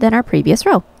set than our previous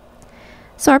row.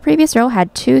 So our previous row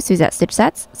had 2 Suzette stitch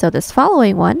sets, so this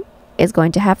following one is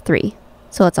going to have 3.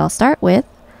 So let's all start with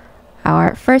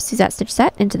our first Suzette stitch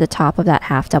set into the top of that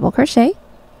half double crochet,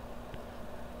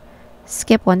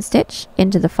 skip 1 stitch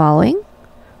into the following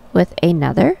with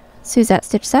another Suzette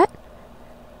stitch set.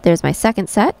 There's my second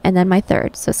set and then my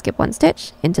third, so skip 1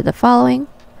 stitch into the following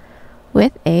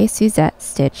with a Suzette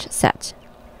stitch set.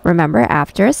 Remember,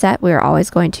 after a set, we are always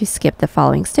going to skip the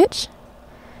following stitch,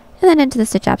 and then into the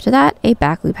stitch after that, a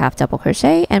back loop half double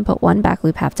crochet, and put 1 back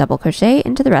loop half double crochet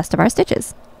into the rest of our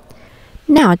stitches.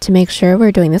 Now, to make sure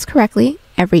we're doing this correctly,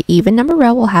 every even number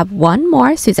row will have 1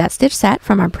 more Suzette stitch set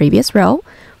from our previous row,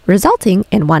 resulting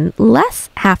in 1 less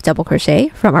half double crochet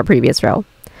from our previous row.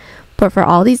 But for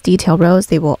all these detail rows,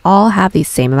 they will all have the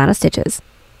same amount of stitches.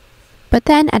 But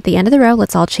then at the end of the row,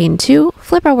 let's all chain 2,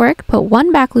 flip our work, put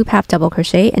 1 back loop half double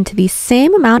crochet into the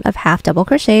same amount of half double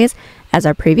crochets as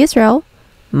our previous row,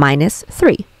 minus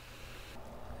 3.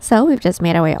 So we've just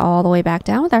made our way all the way back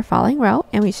down with our following row,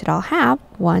 and we should all have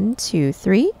 1, 2,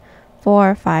 3,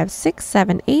 4, 5, 6,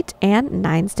 7, 8, and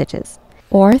 9 stitches,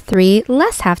 or 3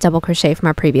 less half double crochet from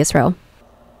our previous row.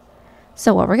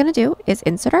 So what we're going to do is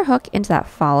insert our hook into that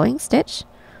following stitch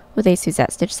with a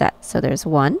Suzette stitch set. So there's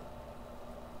 1,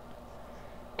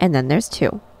 and then there's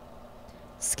 2.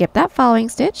 Skip that following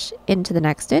stitch into the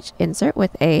next stitch, insert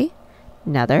with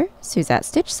another Suzette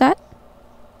stitch set,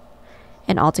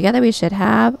 and altogether we should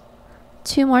have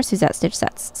 2 more Suzette stitch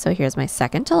sets. So here's my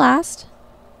second to last,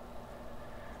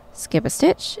 skip a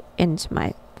stitch into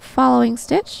my following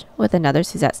stitch with another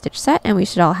Suzette stitch set, and we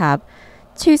should all have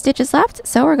 2 stitches left.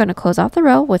 So we're going to close off the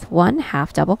row with 1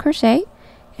 half double crochet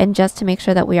And just to make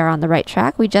sure that we are on the right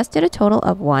track, we just did a total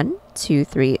of 1, 2,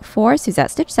 3, 4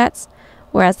 Suzette stitch sets,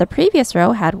 whereas the previous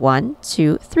row had 1,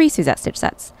 2, 3 Suzette stitch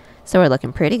sets. So we're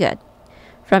looking pretty good.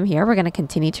 From here, we're going to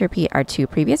continue to repeat our 2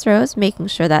 previous rows, making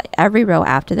sure that every row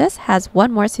after this has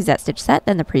 1 more Suzette stitch set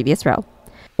than the previous row.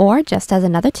 Or just as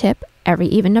another tip, every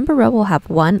even number row will have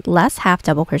 1 less half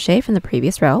double crochet from the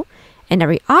previous row, and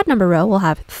every odd number row will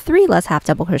have 3 less half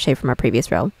double crochet from our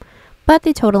previous row. But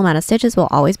the total amount of stitches will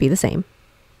always be the same.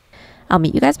 I'll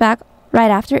meet you guys back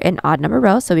right after an odd number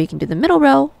row so we can do the middle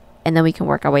row, and then we can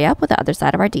work our way up with the other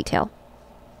side of our detail.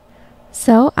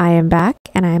 So I am back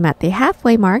and I am at the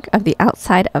halfway mark of the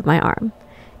outside of my arm.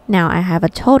 Now I have a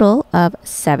total of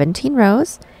 17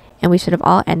 rows and we should have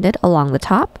all ended along the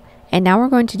top. And now we're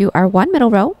going to do our 1 middle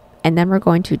row and then we're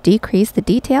going to decrease the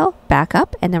detail back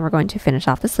up and then we're going to finish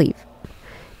off the sleeve.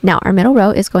 Now our middle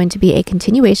row is going to be a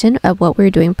continuation of what we were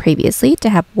doing previously to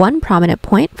have 1 prominent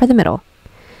point for the middle.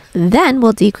 Then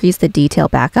we'll decrease the detail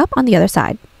back up on the other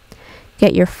side.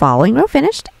 Get your following row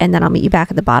finished and then I'll meet you back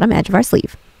at the bottom edge of our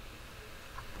sleeve.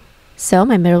 So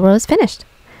my middle row is finished.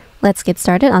 Let's get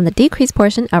started on the decrease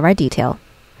portion of our detail.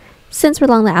 Since we're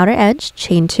along the outer edge,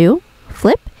 chain 2,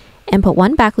 flip, and put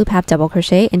 1 back loop half double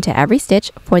crochet into every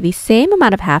stitch for the same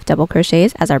amount of half double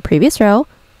crochets as our previous row,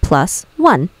 plus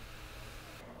 1.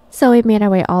 So we've made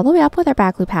our way all the way up with our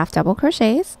back loop half double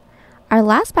crochets. Our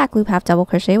last back loop half double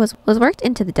crochet was worked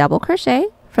into the double crochet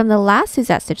from the last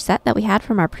Suzette stitch set that we had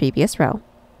from our previous row.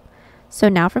 So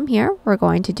now from here, we're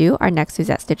going to do our next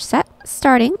Suzette stitch set,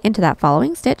 starting into that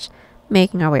following stitch,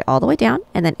 making our way all the way down,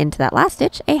 and then into that last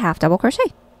stitch, a half double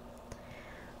crochet.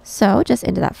 So just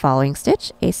into that following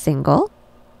stitch, a single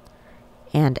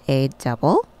and a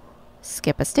double,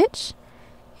 skip a stitch,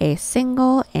 a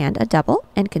single and a double,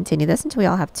 and continue this until we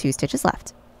all have 2 stitches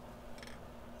left.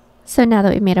 So now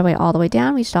that we've made our way all the way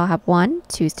down, we should all have 1,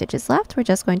 2 stitches left. We're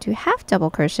just going to half double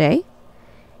crochet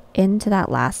into that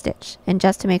last stitch. And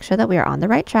just to make sure that we are on the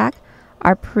right track,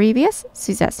 our previous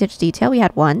Suzette stitch detail, we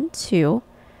had 1, 2,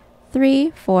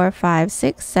 3, 4, 5,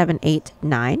 6, 7, 8,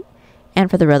 9. And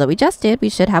for the row that we just did, we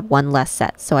should have 1 less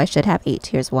set. So I should have 8.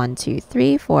 Here's 1, 2,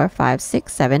 3, 4, 5,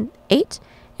 6, 7, 8.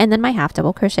 And then my half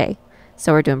double crochet.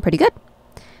 So we're doing pretty good.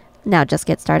 Now just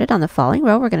get started on the following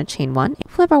row. We're going to chain 1,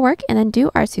 flip our work, and then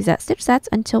do our Suzette stitch sets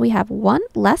until we have 1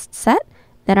 less set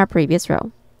than our previous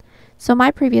row. So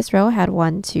my previous row had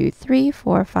 1, 2, 3,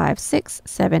 4, 5, 6,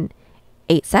 7,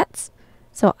 8 sets.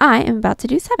 So I am about to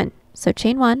do 7. So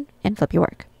chain 1 and flip your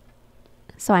work.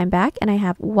 So I'm back and I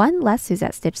have 1 less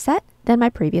Suzette stitch set than my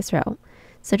previous row.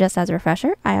 So just as a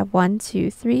refresher, I have 1,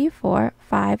 2, 3, 4,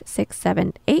 5, 6,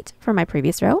 7, 8 for my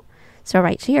previous row. So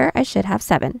right here, I should have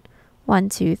 7. 1,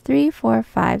 2, 3, 4,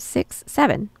 5, 6,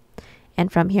 7.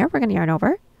 And from here, we're going to yarn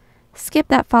over, skip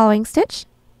that following stitch,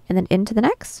 and then into the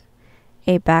next,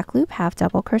 a back loop half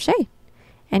double crochet,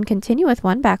 and continue with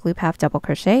 1 back loop half double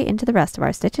crochet into the rest of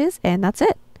our stitches, and that's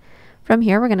it. From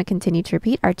here, we're going to continue to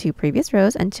repeat our 2 previous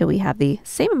rows until we have the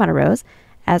same amount of rows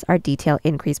as our detail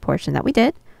increase portion that we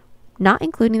did, not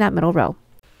including that middle row.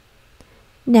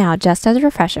 Now, just as a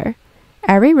refresher,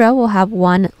 every row will have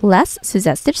 1 less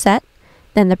Suzette stitch set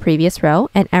than the previous row,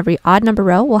 and every odd number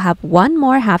row will have 1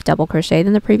 more half double crochet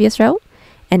than the previous row,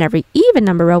 and every even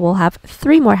number row will have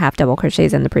 3 more half double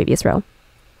crochets than the previous row.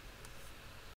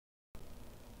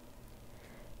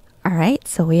 Alright,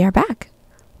 so we are back.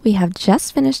 We have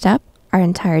just finished up our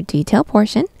entire detail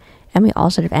portion, and we all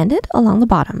should have ended along the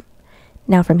bottom.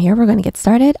 Now from here, we're going to get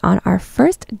started on our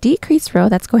first decrease row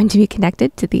that's going to be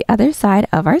connected to the other side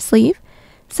of our sleeve.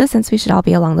 So since we should all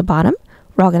be along the bottom,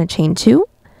 we're all going to chain 2,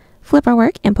 flip our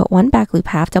work, and put 1 back loop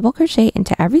half double crochet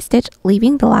into every stitch,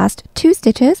 leaving the last 2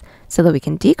 stitches so that we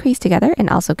can decrease together and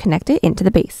also connect it into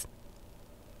the base.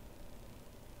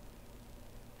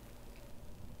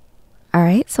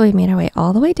 Alright, so we made our way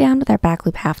all the way down with our back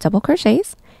loop half double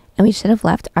crochets, and we should have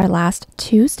left our last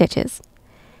 2 stitches.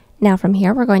 Now from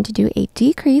here, we're going to do a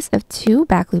decrease of 2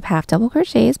 back loop half double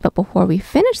crochets, but before we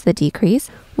finish the decrease,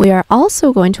 we are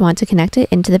also going to want to connect it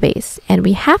into the base, and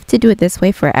we have to do it this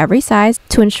way for every size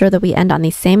to ensure that we end on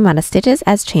the same amount of stitches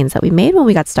as chains that we made when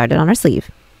we got started on our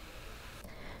sleeve.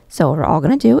 So what we're all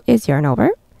going to do is yarn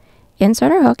over,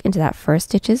 insert our hook into that first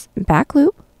stitch's back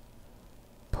loop,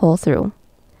 pull through.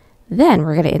 Then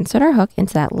we're going to insert our hook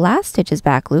into that last stitch's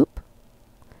back loop,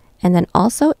 and then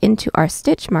also into our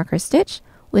stitch marker stitch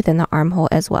within the armhole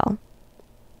as well.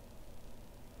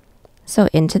 So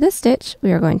into this stitch,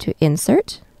 we are going to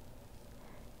insert,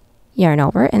 yarn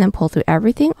over, and then pull through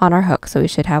everything on our hook. So we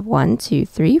should have 1, 2,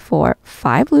 3, 4,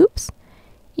 5 loops,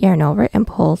 yarn over and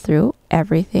pull through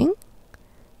everything.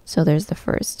 So there's the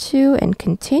first 2, and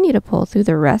continue to pull through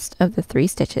the rest of the 3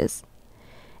 stitches.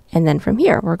 And then from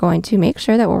here, we're going to make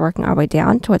sure that we're working our way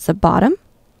down towards the bottom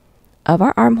of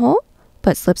our armhole,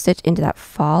 put slip stitch into that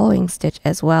following stitch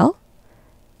as well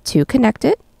to connect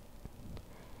it.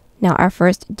 Now our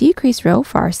first decrease row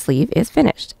for our sleeve is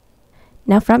finished.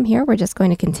 Now from here, we're just going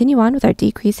to continue on with our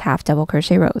decreased half double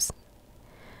crochet rows.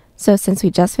 So since we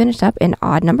just finished up an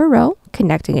odd number row,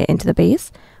 connecting it into the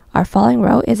base, our following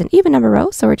row is an even number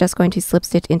row, so we're just going to slip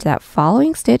stitch into that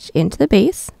following stitch into the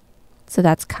base. So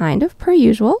that's kind of per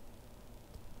usual.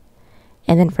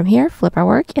 And then from here, flip our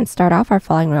work and start off our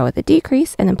following row with a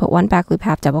decrease, and then put one back loop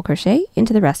half double crochet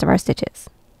into the rest of our stitches.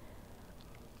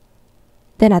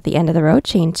 Then at the end of the row,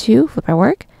 chain 2, flip our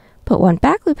work, put one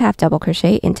back loop half double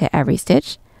crochet into every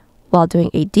stitch, while doing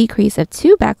a decrease of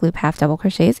 2 back loop half double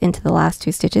crochets into the last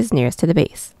 2 stitches nearest to the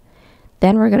base.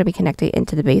 Then we're going to be connecting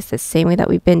into the base the same way that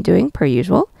we've been doing per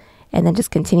usual, and then just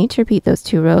continue to repeat those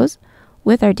 2 rows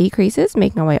with our decreases,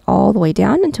 making our way all the way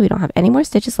down until we don't have any more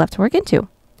stitches left to work into.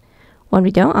 When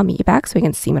we don't, I'll meet you back so we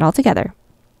can seam it all together.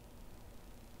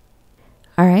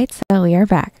 Alright, so we are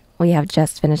back. We have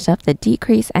just finished up the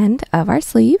decrease end of our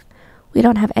sleeve. We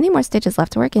don't have any more stitches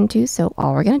left to work into, so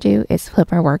all we're going to do is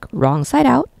flip our work wrong side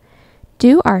out,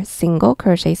 do our single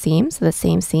crochet seams, so the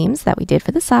same seams that we did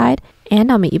for the side,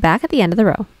 and I'll meet you back at the end of the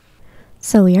row.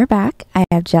 So we are back. I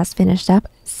have just finished up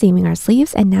seaming our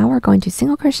sleeves, and now we're going to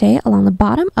single crochet along the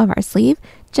bottom of our sleeve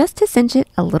just to cinch it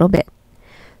a little bit.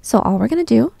 So all we're going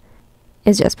to do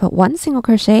is just put one single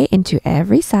crochet into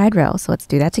every side row. So let's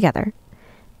do that together.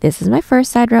 This is my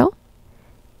first side row.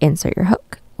 Insert your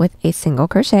hook with a single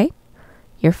crochet.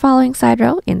 Your following side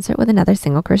row, insert with another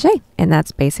single crochet. And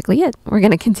that's basically it. We're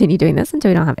going to continue doing this until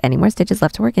we don't have any more stitches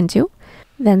left to work into.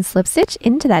 Then slip stitch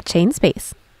into that chain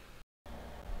space.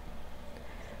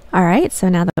 Alright, so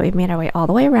now that we've made our way all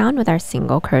the way around with our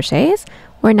single crochets,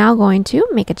 we're now going to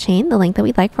make a chain the length that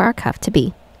we'd like for our cuff to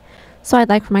be. So I'd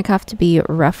like for my cuff to be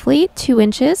roughly 2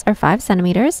 inches or 5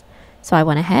 centimeters. So I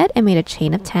went ahead and made a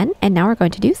chain of 10, and now we're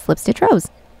going to do slip stitch rows.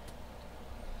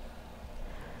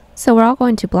 So we're all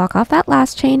going to block off that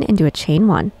last chain and do a chain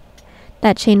 1.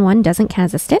 That chain 1 doesn't count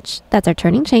as a stitch, that's our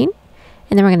turning chain.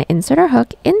 And then we're going to insert our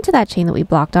hook into that chain that we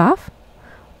blocked off,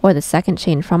 or the second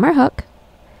chain from our hook,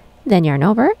 then yarn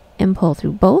over and pull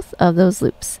through both of those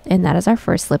loops. And that is our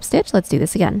first slip stitch. Let's do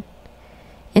this again.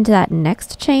 Into that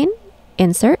next chain,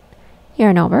 insert,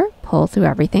 yarn over, pull through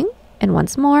everything, and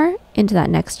once more into that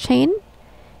next chain,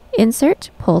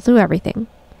 insert, pull through everything.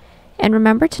 And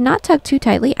remember to not tug too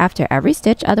tightly after every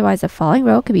stitch, otherwise the following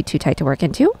row could be too tight to work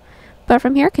into. But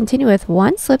from here, continue with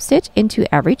one slip stitch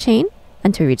into every chain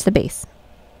until we reach the base.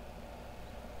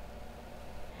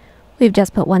 We've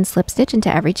just put one slip stitch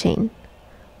into every chain.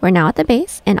 We're now at the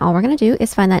base, and all we're going to do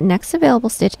is find that next available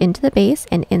stitch into the base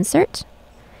and insert,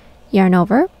 yarn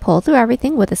over, pull through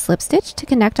everything with a slip stitch to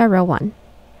connect our row 1.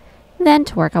 Then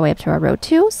to work our way up to our row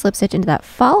 2, slip stitch into that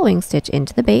following stitch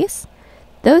into the base.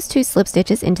 Those 2 slip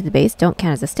stitches into the base don't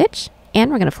count as a stitch, and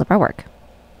we're going to flip our work.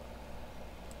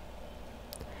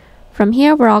 From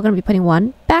here, we're all going to be putting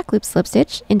one back loop slip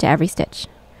stitch into every stitch.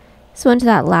 So into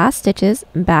that last stitch's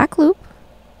back loop,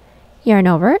 yarn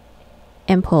over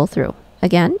and pull through.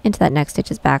 Again, into that next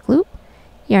stitch's back loop,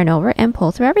 yarn over and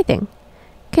pull through everything.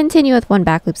 Continue with one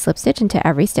back loop slip stitch into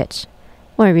every stitch.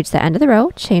 When we reach the end of the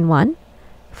row, chain 1,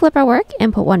 flip our work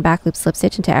and put one back loop slip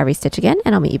stitch into every stitch again,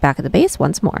 and I'll meet you back at the base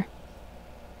once more.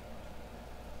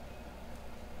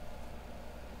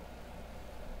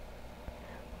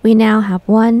 We now have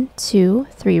 1, 2,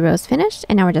 3 rows finished,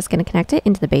 and now we're just going to connect it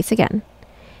into the base again.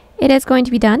 It is going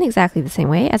to be done exactly the same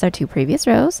way as our 2 previous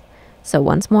rows. So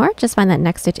once more, just find that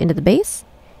next stitch into the base,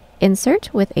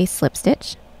 insert with a slip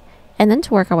stitch, and then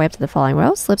to work our way up to the following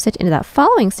row, slip stitch into that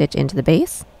following stitch into the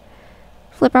base,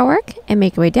 flip our work, and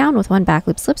make our way down with one back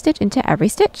loop slip stitch into every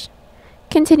stitch.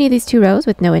 Continue these 2 rows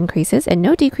with no increases and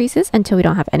no decreases until we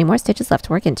don't have any more stitches left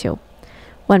to work into.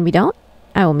 When we don't,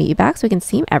 I will meet you back so we can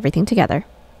seam everything together.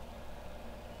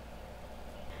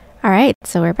 Alright,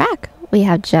 so we're back. We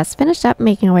have just finished up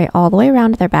making our way all the way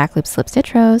around with our back loop slip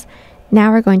stitch rows.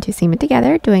 Now we're going to seam it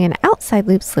together doing an outside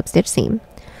loop slip stitch seam.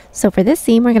 So for this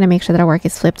seam, we're going to make sure that our work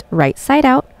is flipped right side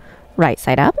out, right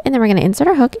side up, and then we're going to insert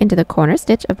our hook into the corner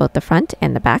stitch of both the front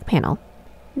and the back panel.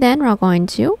 Then we're all going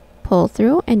to pull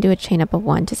through and do a chain up of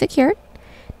 1 to secure.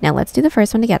 Now let's do the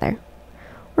first one together.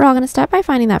 We're all going to start by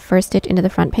finding that first stitch into the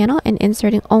front panel and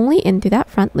inserting only into that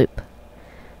front loop.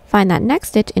 Find that next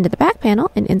stitch into the back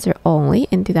panel and insert only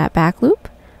into that back loop.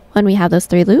 When we have those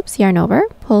 3 loops, yarn over,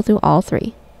 pull through all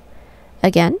 3.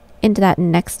 Again, into that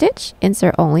next stitch,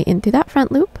 insert only into that front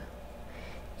loop.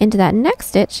 Into that next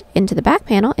stitch, into the back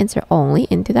panel, insert only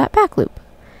into that back loop.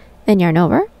 Then yarn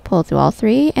over, pull through all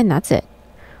 3, and that's it.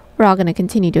 We're all going to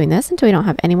continue doing this until we don't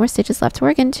have any more stitches left to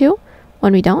work into.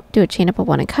 When we don't, do a chain up of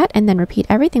 1 and cut, and then repeat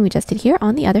everything we just did here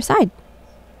on the other side.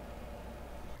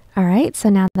 Alright,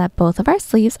 so now that both of our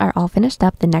sleeves are all finished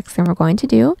up, the next thing we're going to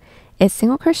do is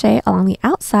single crochet along the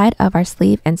outside of our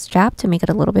sleeve and strap to make it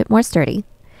a little bit more sturdy.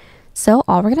 So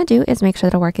all we're going to do is make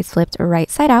sure that our work is flipped right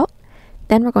side out.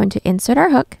 Then we're going to insert our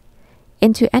hook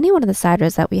into any one of the side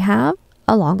rows that we have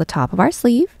along the top of our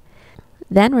sleeve.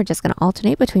 Then we're just going to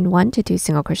alternate between 1 to 2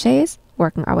 single crochets,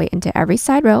 working our way into every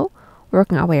side row,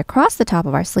 working our way across the top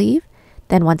of our sleeve,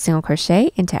 then 1 single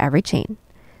crochet into every chain.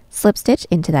 Slip stitch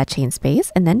into that chain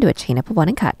space and then do a chain up of 1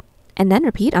 and cut, and then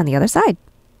repeat on the other side.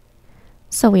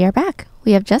 So we are back.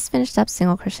 We have just finished up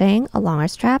single crocheting along our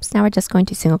straps. Now we're just going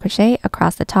to single crochet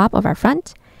across the top of our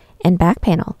front and back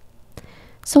panel.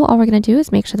 So all we're going to do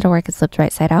is make sure that our work is flipped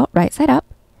right side out, right side up.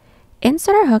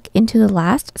 Insert our hook into the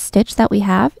last stitch that we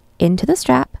have into the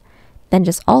strap, then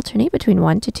just alternate between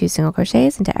 1 to 2 single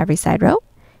crochets into every side row,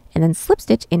 and then slip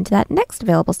stitch into that next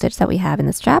available stitch that we have in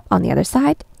the strap on the other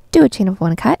side. Do a chain of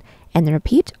 1 cut, and then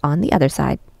repeat on the other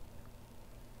side.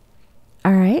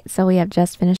 Alright, so we have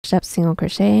just finished up single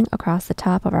crocheting across the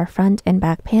top of our front and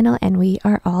back panel, and we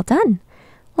are all done.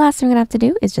 Last thing we're going to have to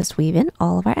do is just weave in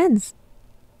all of our ends.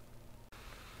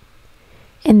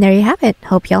 And there you have it.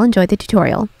 Hope y'all enjoyed the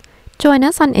tutorial. Join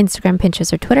us on Instagram,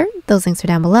 Pinterest, or Twitter. Those links are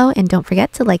down below, and don't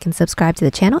forget to like and subscribe to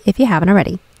the channel if you haven't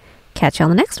already. Catch you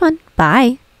on the next one.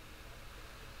 Bye!